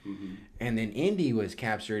 right? Mm-hmm. And then Indy was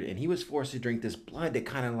captured, and he was forced to drink this blood that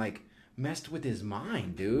kind of like messed with his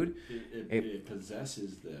mind, dude. It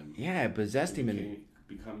possesses them. Yeah, it possessed him, and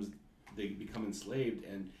they become enslaved.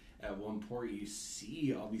 And at one point, you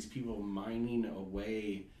see all these people mining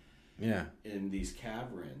away. Yeah. In these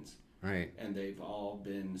caverns. Right. And they've all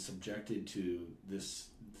been subjected to this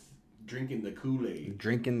drinking the Kool-Aid.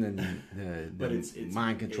 Drinking the but it's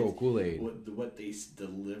mind control Kool-Aid. What they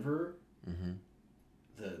deliver,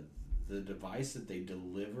 the device that they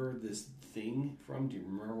deliver this thing from, do you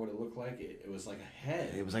remember what it looked like? It was like a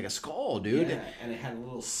head. It was like a skull, dude. Yeah, and it had a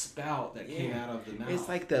little spout that came out of the mouth. It's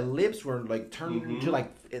like the lips were like turned into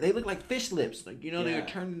they look like fish lips. Like, they were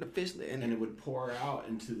turned into fish lips. And it would pour out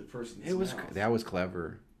into the person's mouth. That was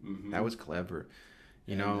clever. Mm-hmm. That was clever.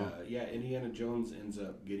 Indiana Jones ends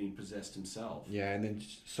up getting possessed himself. Yeah, and then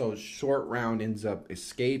so Short Round ends up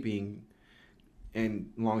escaping,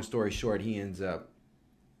 and long story short, he ends up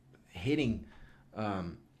hitting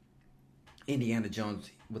Indiana Jones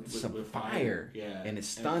with some fire. Yeah, and it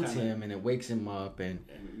stuns him, and it wakes him up, and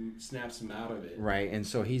snaps him out of it. Right, and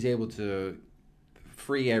so he's able to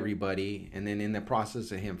free everybody, and then in the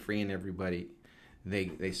process of him freeing everybody,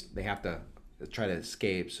 they have to try to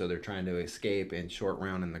escape. So they're trying to escape, and Short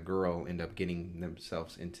Round and the girl end up getting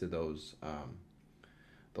themselves into those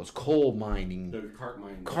coal mining, the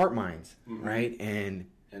cart mines, mm-hmm. right? And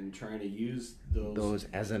trying to use those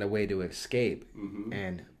as a way to escape. Mm-hmm.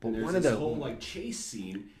 And one of the whole like chase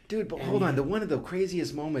scene, dude. But hold on, one of the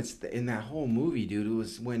craziest moments in that whole movie, dude,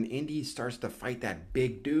 was when Indy starts to fight that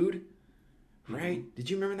big dude. Right? Mm-hmm. Did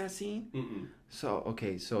you remember that scene? Mm-mm.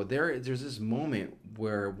 So there's this moment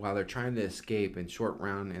where while they're trying to escape, and Short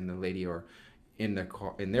Round and the lady are in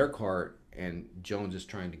their cart, and Jones is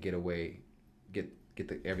trying to get away, get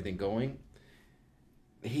everything going.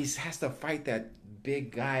 He has to fight that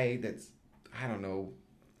big guy that's, I don't know,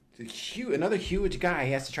 another huge guy.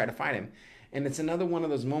 He has to try to fight him, and it's another one of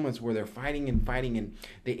those moments where they're fighting, and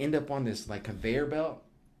they end up on this like conveyor belt,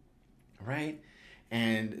 right?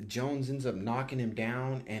 And Jones ends up knocking him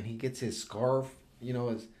down, and he gets his scarf,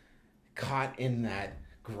 is caught in that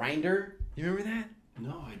grinder. You remember that?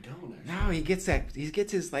 No, I don't actually. No, he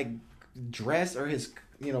gets his like dress or his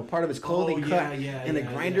part of his clothing cut in the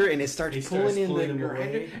grinder, and it starts pulling in the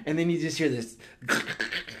grinder, and then you just hear this.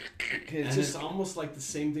 It's almost like the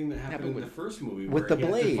same thing that happened in the first movie, with the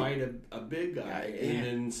blade. Has to fight a big guy, and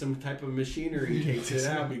then some type of machinery takes it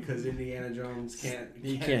out because Indiana Jones can't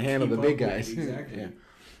handle the big guys. Exactly. Yeah.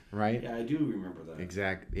 Right. Yeah, I do remember that.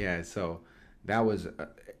 Exactly. Yeah. So that was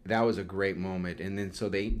a great moment, and then so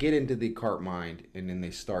they get into the cart mine, and then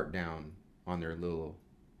they start down on their little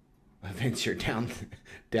adventure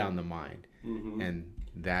down the mine, mm-hmm. and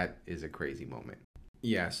that is a crazy moment.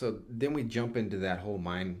 Yeah. So then we jump into that whole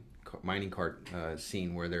mining cart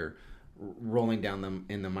scene where they're rolling down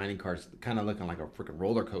in the mining carts, kind of looking like a freaking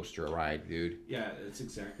roller coaster ride, dude. Yeah, that's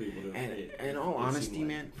exactly what it. And in all honesty, like.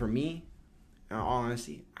 Man, for me, in all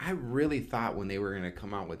honesty, I really thought when they were going to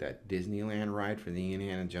come out with that Disneyland ride for the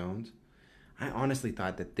Indiana Jones, I honestly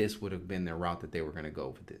thought that this would have been the route that they were going to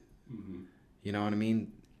go with it. Mm-hmm. You know what I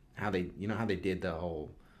mean? How they did the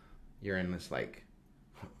whole, you're in this like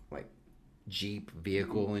Jeep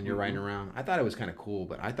vehicle and you're riding around. I thought it was kind of cool,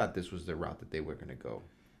 but I thought this was the route that they were going to go.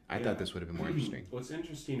 I thought this would have been more interesting. What's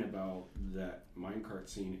interesting about that minecart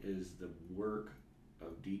scene is the work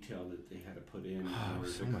of detail that they had to put in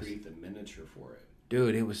order to create the miniature for it.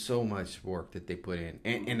 Dude, it was so much work that they put in.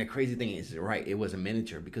 And the crazy thing is, right, it was a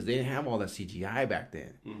miniature because they didn't have all that CGI back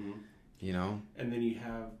then. Mm-hmm. And then you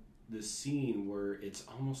have this scene where it's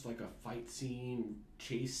almost like a fight scene,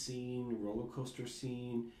 chase scene, roller coaster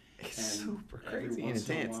scene. It's super crazy and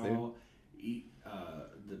intense, dude.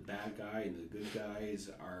 The bad guy and the good guys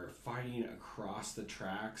are fighting across the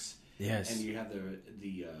tracks. Yes. And you have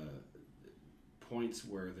the points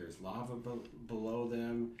where there's lava below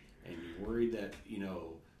them, and you're worried that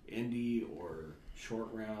Indy or Short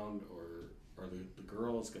Round or the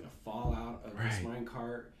girl is going to fall out of this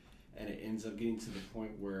minecart, and it ends up getting to the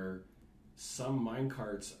point where some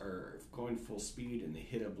minecarts are going full speed and they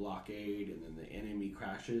hit a blockade, and then the enemy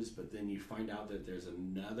crashes. But then you find out that there's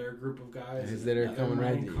another group of guys that are coming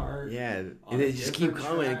right to you. Yeah, and they just keep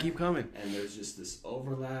coming and keep coming. And there's just this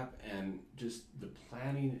overlap, and just the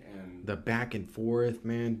planning and the back and forth,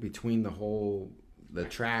 man, between the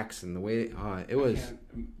tracks and the way it was. I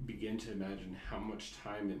can't begin to imagine how much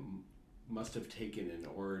time it must have taken in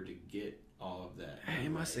order to get all of that. It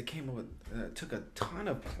must have came up with took a ton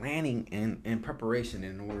of planning and preparation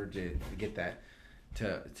in order to get that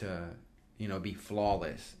to be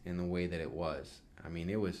flawless in the way that it was. I mean,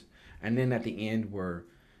 it was, and then at the end where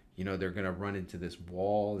they're gonna run into this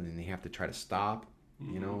wall and they have to try to stop,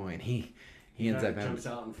 and he ends up jumps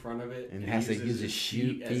out in front of it and has to use his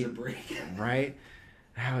feet as a brake, right?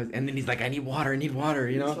 And then he's like, I need water. He's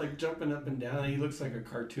like jumping up and down. He looks like a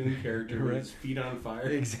cartoon character with his feet on fire.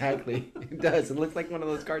 Exactly. It does. It looks like one of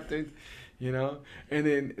those cartoons, And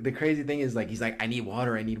then the crazy thing is, like, he's like, I need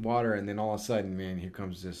water. And then all of a sudden, man, here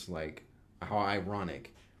comes this, like, how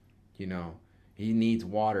ironic, he needs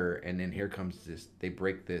water. And then here comes this, they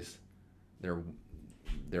break their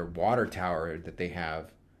water tower that they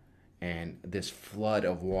have. And this flood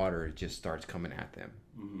of water just starts coming at them,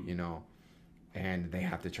 and they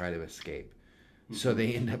have to try to escape. So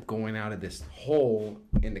they end up going out of this hole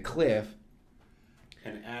in the cliff.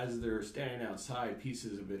 And as they're standing outside,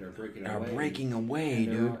 pieces of it are breaking away,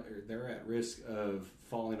 dude. They're at risk of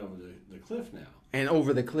falling over the cliff now. And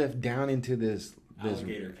over the cliff down into this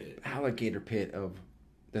alligator pit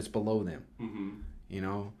that's below them.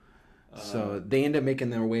 Mm-hmm. So they end up making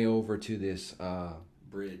their way over to this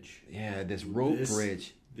bridge. Yeah, this rope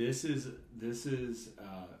bridge. This is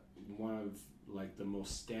one of like the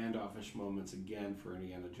most standoffish moments again for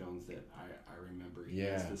Indiana Jones that I remember. He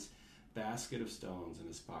has this basket of stones in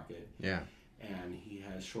his pocket. Yeah. And he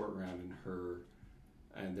has Short Round and her,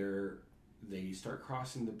 and they start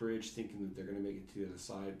crossing the bridge thinking that they're going to make it to the other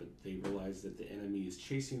side, but they realize that the enemy is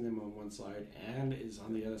chasing them on one side and is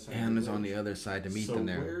on the other side. And is on the other side to meet them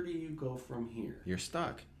there. So where do you go from here? You're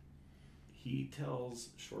stuck. He tells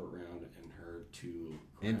Short Round and her to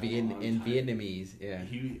in Vietnamese. Yeah.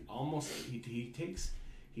 He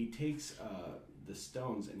takes the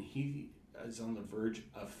stones, and he is on the verge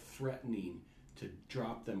of threatening to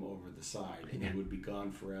drop them over the side, and he would be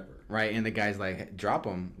gone forever. Right, and the guy's like, drop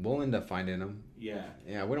them. We'll end up finding them. Yeah.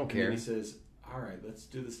 Yeah, we don't care. And he says, all right, let's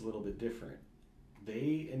do this a little bit different.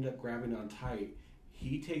 They end up grabbing on tight.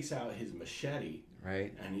 He takes out his machete.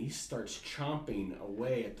 Right. And he starts chomping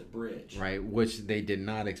away at the bridge. Right, which they did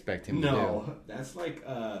not expect him to do. No, that's like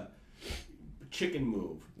a chicken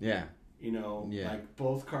move. Yeah. You know, like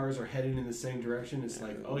both cars are heading in the same direction. It's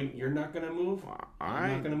like, oh, you're not going to move?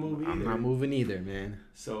 I'm not going to move either. I'm not moving either, man.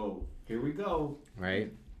 So, here we go.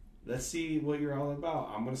 Right. Let's see what you're all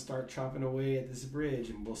about. I'm going to start chopping away at this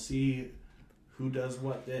bridge, and we'll see who does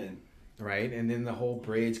what then. Right, and then the whole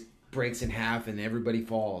bridge breaks in half, and everybody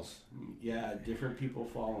falls. Yeah, different people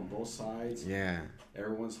fall on both sides. Yeah.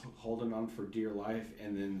 Everyone's holding on for dear life,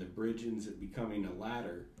 and then the bridge ends up becoming a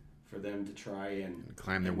ladder for them to try and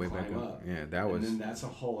climb their way back up. Yeah, that was. And then that's a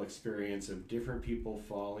whole experience of different people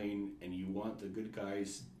falling, and you want the good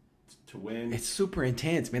guys to win. It's super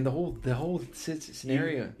intense, man. The whole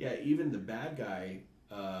scenario. Even the bad guy,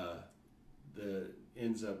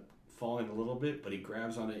 ends up falling a little bit, but he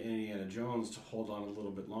grabs onto Indiana Jones to hold on a little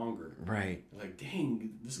bit longer. Right. Like,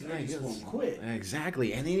 dang, this guy just won't quit.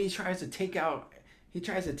 Exactly, and then he tries to take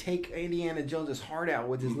Indiana Jones' heart out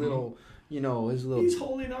with his little. He's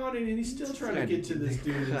holding on and he's still trying to get to this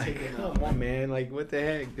dude and take him out. Come on, man. Like, what the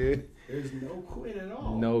heck, dude? There's no quit at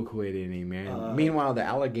all. No quit any, man. Meanwhile, the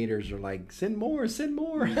alligators are like, send more.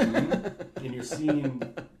 Mm-hmm. And you're seeing,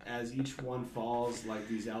 as each one falls, like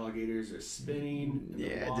these alligators are spinning.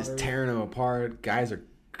 Yeah, just tearing them apart. Guys are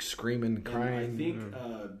screaming, crying. And I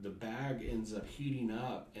think the bag ends up heating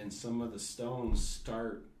up and some of the stones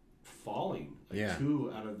start falling. Like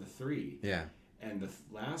 2 out of the 3. Yeah. And the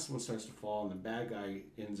last one starts to fall, and the bad guy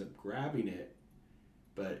ends up grabbing it,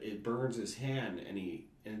 but it burns his hand, and he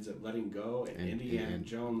ends up letting go, and Indiana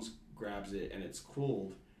Jones grabs it, and it's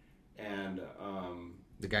cooled, and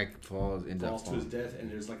the guy falls to his death, and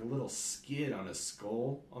there's like a little skid on his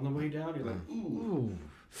skull on the way down. You're like, ooh.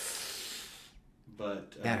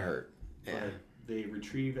 But that hurt. Yeah. But they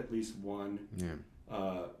retrieve at least one.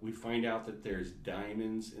 Yeah. We find out that there's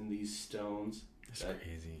diamonds in these stones. That's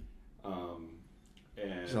crazy. And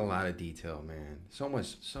there's a lot of detail, man. So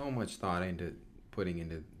much thought into putting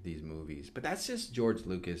into these movies. But that's just George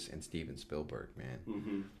Lucas and Steven Spielberg, man.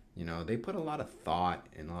 Mm-hmm. They put a lot of thought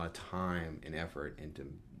and a lot of time and effort into,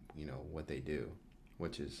 what they do,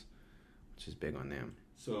 which is big on them.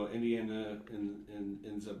 So Indiana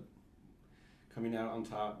ends up coming out on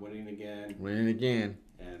top, winning again.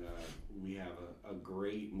 And we have a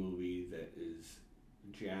great movie that is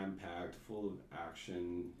jam-packed, full of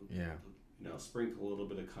action. Yeah. Sprinkle a little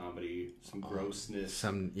bit of comedy, some grossness.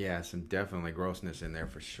 Some definitely grossness in there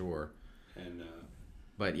for sure. And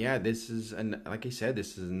but yeah, this is like I said,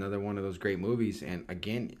 this is another one of those great movies. And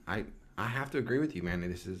again, I have to agree with you, man.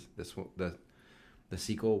 The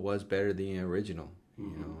sequel was better than the original,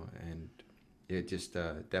 and it just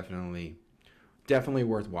definitely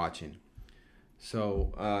worth watching.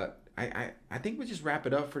 So I think we'll just wrap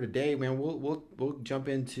it up for today, man. We'll jump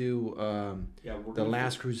into the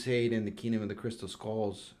Last Crusade and the Kingdom of the Crystal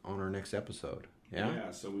Skulls on our next episode. Yeah.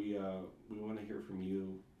 So we want to hear from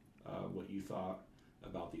you what you thought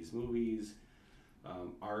about these movies,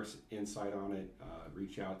 our insight on it.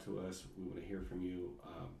 Reach out to us. We want to hear from you.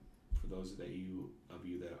 For those of you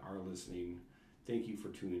that are listening, thank you for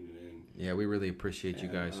tuning in. Yeah, we really appreciate you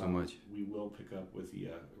guys so much. We will pick up with the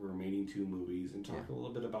remaining 2 movies and talk a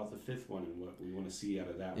little bit about the 5th one and what we want to see out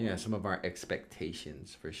of that one. Yeah, some of our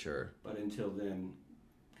expectations for sure. But until then,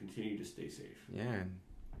 continue to stay safe. Yeah,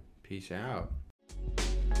 peace out.